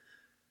like...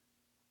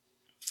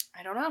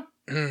 I don't know.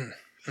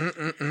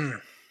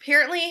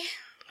 Apparently,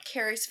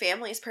 Carrie's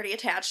family is pretty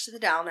attached to the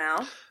doll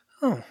now.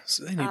 Oh,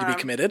 so they need to be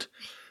committed.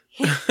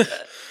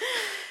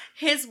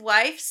 His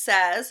wife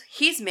says,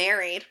 he's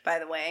married, by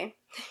the way.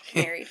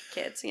 Married,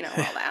 kids, all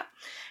that.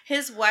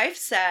 His wife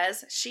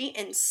says she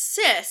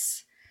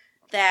insists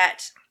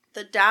that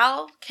the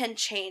doll can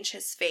change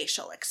his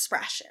facial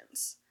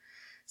expressions.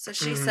 So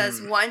she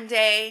says one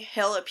day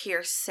he'll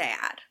appear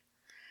sad.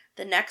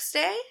 The next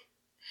day,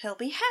 he'll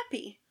be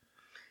happy.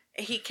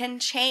 He can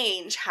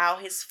change how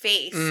his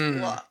face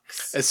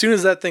looks. As soon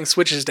as that thing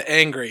switches to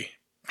angry,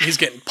 he's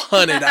getting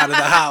punted out of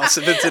the house.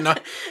 If it's enough.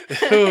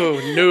 Oh,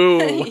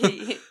 no.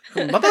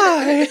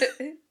 Bye-bye.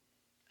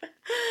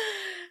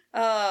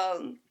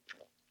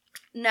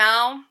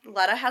 Now,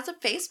 Letta has a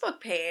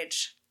Facebook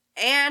page.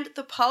 And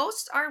the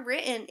posts are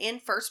written in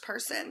first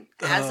person,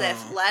 as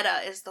if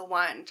Letta is the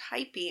one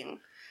typing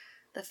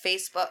the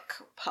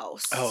Facebook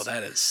posts. Oh,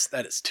 that is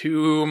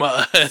too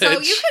much. So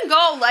you can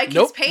go like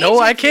his page. No,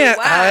 I can't.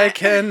 I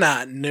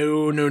cannot.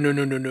 No.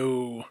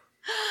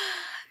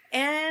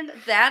 And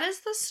that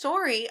is the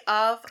story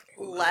of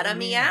Letta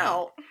Me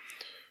Out.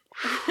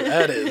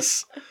 That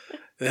is.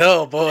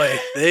 Oh boy,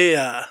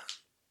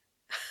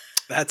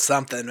 that's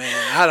something,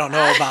 man. I don't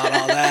know about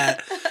all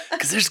that.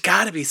 Because there's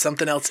got to be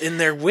something else in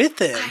there with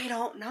him. I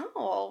don't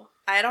know.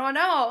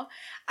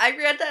 I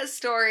read that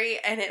story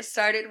and it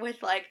started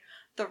with like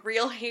the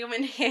real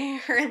human hair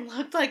and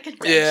looked like a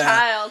dead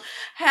child.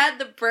 Had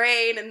the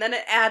brain, and then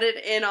it added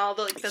in all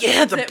the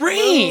the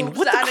brain.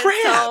 What the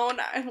crap?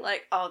 I'm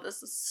like, oh,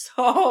 this is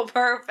so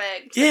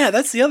perfect. Yeah,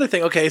 that's the other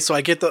thing. Okay, so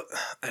I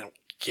don't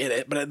get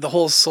it, but the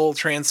whole soul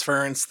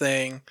transference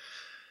thing,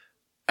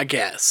 I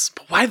guess.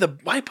 But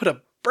why put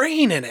a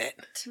brain in it?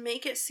 To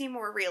make it seem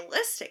more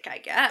realistic, I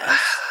guess.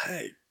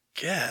 I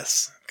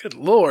guess. Good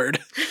Lord.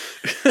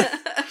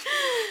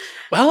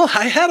 Well,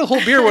 I had a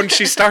whole beer when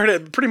she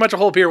started, pretty much a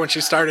whole beer when she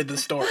started the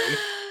story.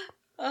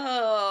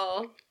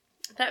 Oh,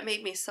 that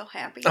made me so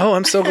happy. Oh,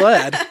 I'm so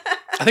glad.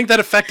 I think that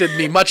affected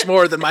me much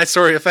more than my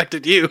story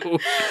affected you.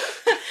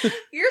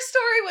 Your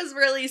story was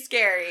really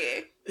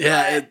scary.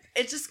 Yeah.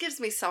 It just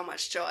gives me so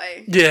much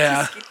joy.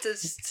 Yeah. To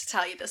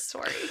tell you this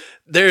story.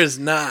 There is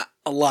not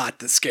a lot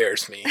that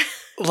scares me.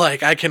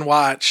 Like, I can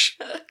watch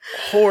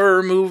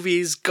horror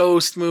movies,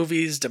 ghost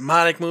movies,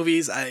 demonic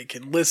movies. I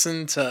can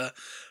listen to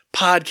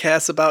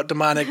podcasts about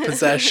demonic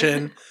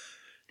possession.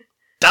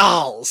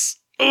 Dolls.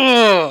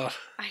 Ugh.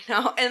 I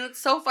know. And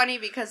it's so funny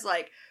because,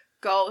 like,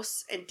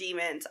 ghosts and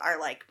demons are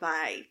like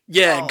my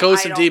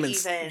ghosts and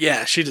demons.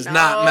 Yeah, she does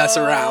not mess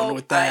around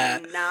with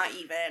that. Not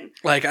even.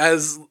 Like, I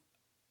was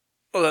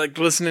like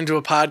listening to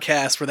a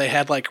podcast where they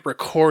had like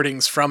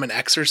recordings from an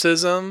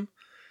exorcism,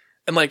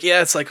 and like,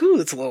 yeah, it's like, ooh,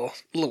 it's a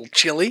little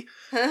chilly,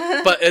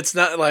 but it's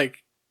not like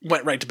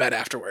went right to bed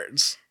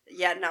afterwards.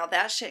 Yeah, no,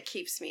 that shit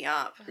keeps me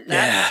up.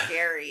 That's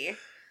scary.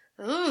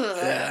 Ugh.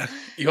 Yeah.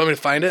 You want me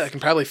to find it? I can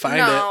probably find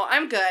it. No,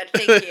 I'm good.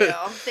 Thank you.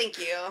 Thank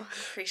you.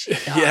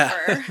 Appreciate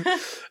the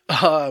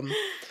offer.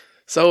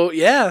 So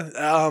yeah,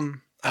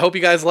 I hope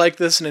you guys liked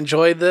this and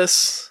enjoyed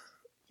this.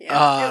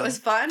 Yeah, it was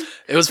fun.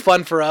 It was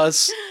fun for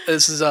us.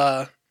 This is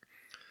we're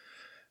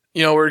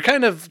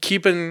kind of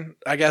keeping,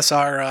 I guess,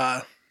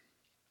 our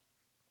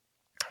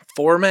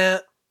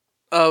format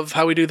of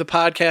how we do the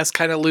podcast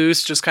kind of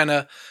loose, just kind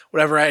of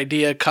whatever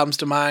idea comes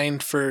to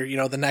mind for,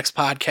 the next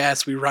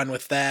podcast, we run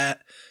with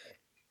that.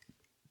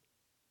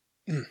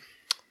 Beer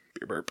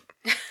burp.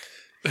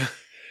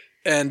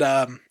 And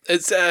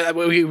it's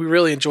we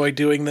really enjoy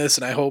doing this,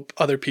 and I hope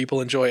other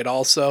people enjoy it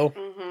also.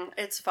 Mm-hmm.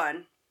 It's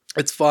fun.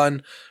 It's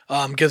fun.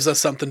 Gives us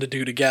something to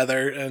do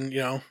together,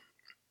 and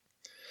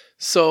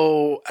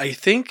So I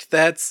think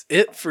that's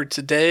it for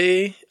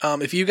today.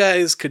 If you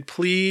guys could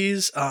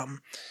please,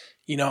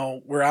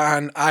 we're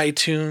on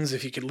iTunes.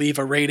 If you could leave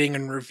a rating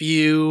and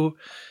review.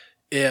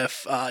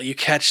 If you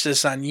catch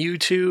this on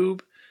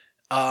YouTube,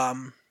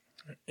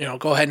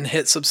 go ahead and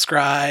hit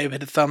subscribe,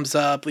 hit a thumbs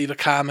up, leave a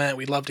comment.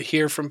 We'd love to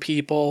hear from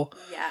people.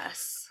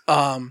 Yes.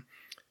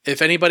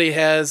 If anybody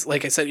has,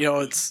 like I said,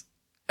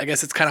 I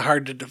guess it's kind of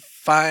hard to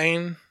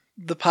define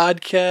the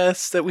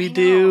podcast that we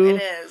do.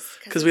 It is.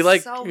 Because we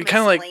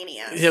kind of like,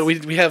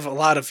 we have a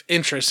lot of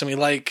interest, and we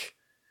like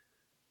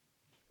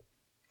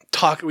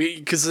talk,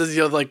 because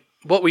like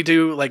what we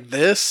do like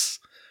this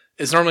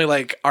is normally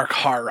like our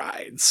car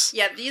rides.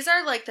 Yeah, these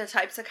are like the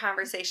types of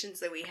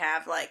conversations that we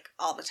have like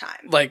all the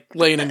time. Like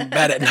laying in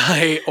bed at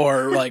night,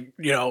 or like,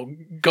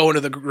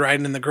 going to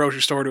riding in the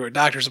grocery store to a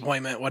doctor's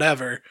appointment,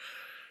 whatever.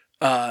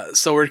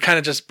 So we're kind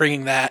of just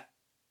bringing that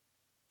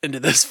into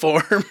this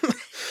form.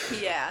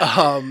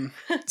 Yeah.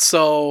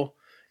 So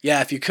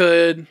yeah, if you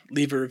could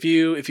leave a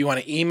review, if you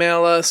want to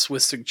email us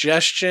with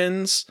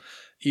suggestions,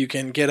 you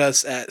can get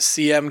us at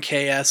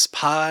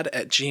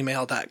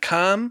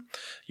cmkspod@gmail.com.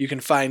 You can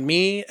find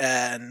me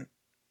on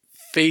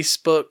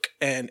Facebook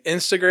and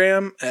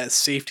Instagram as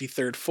Safety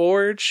Third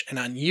Forge, and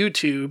on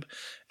YouTube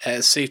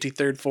as Safety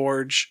Third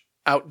Forge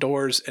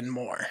Outdoors and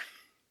More.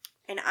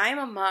 And I'm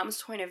a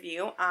mom's point of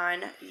view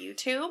on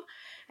YouTube.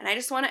 And I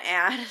just want to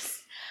add,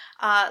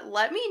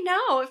 let me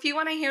know if you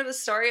want to hear the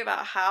story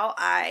about how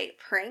I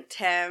pranked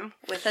him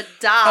with a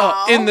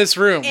doll. Oh, in this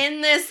room.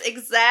 In this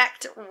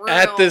exact room.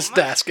 At this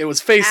desk. It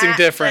was facing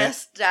different. At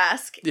this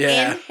desk.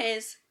 Yeah. In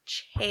his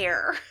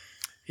chair.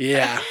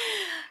 Yeah.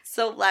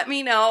 So let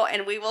me know,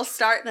 and we will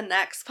start the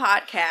next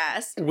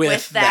podcast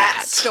with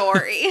that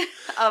story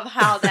of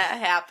how that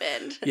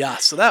happened. Yeah,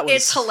 so that was...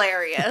 It's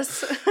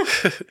hilarious.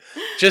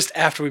 Just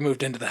after we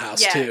moved into the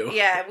house, too.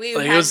 Yeah,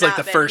 it was like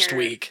the first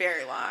week.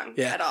 Very long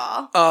at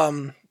all.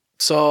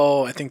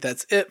 So I think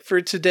that's it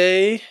for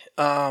today.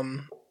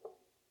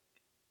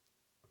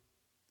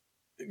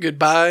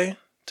 Goodbye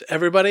to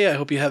everybody. I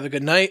hope you have a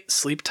good night.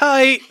 Sleep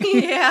tight.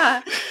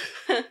 Yeah.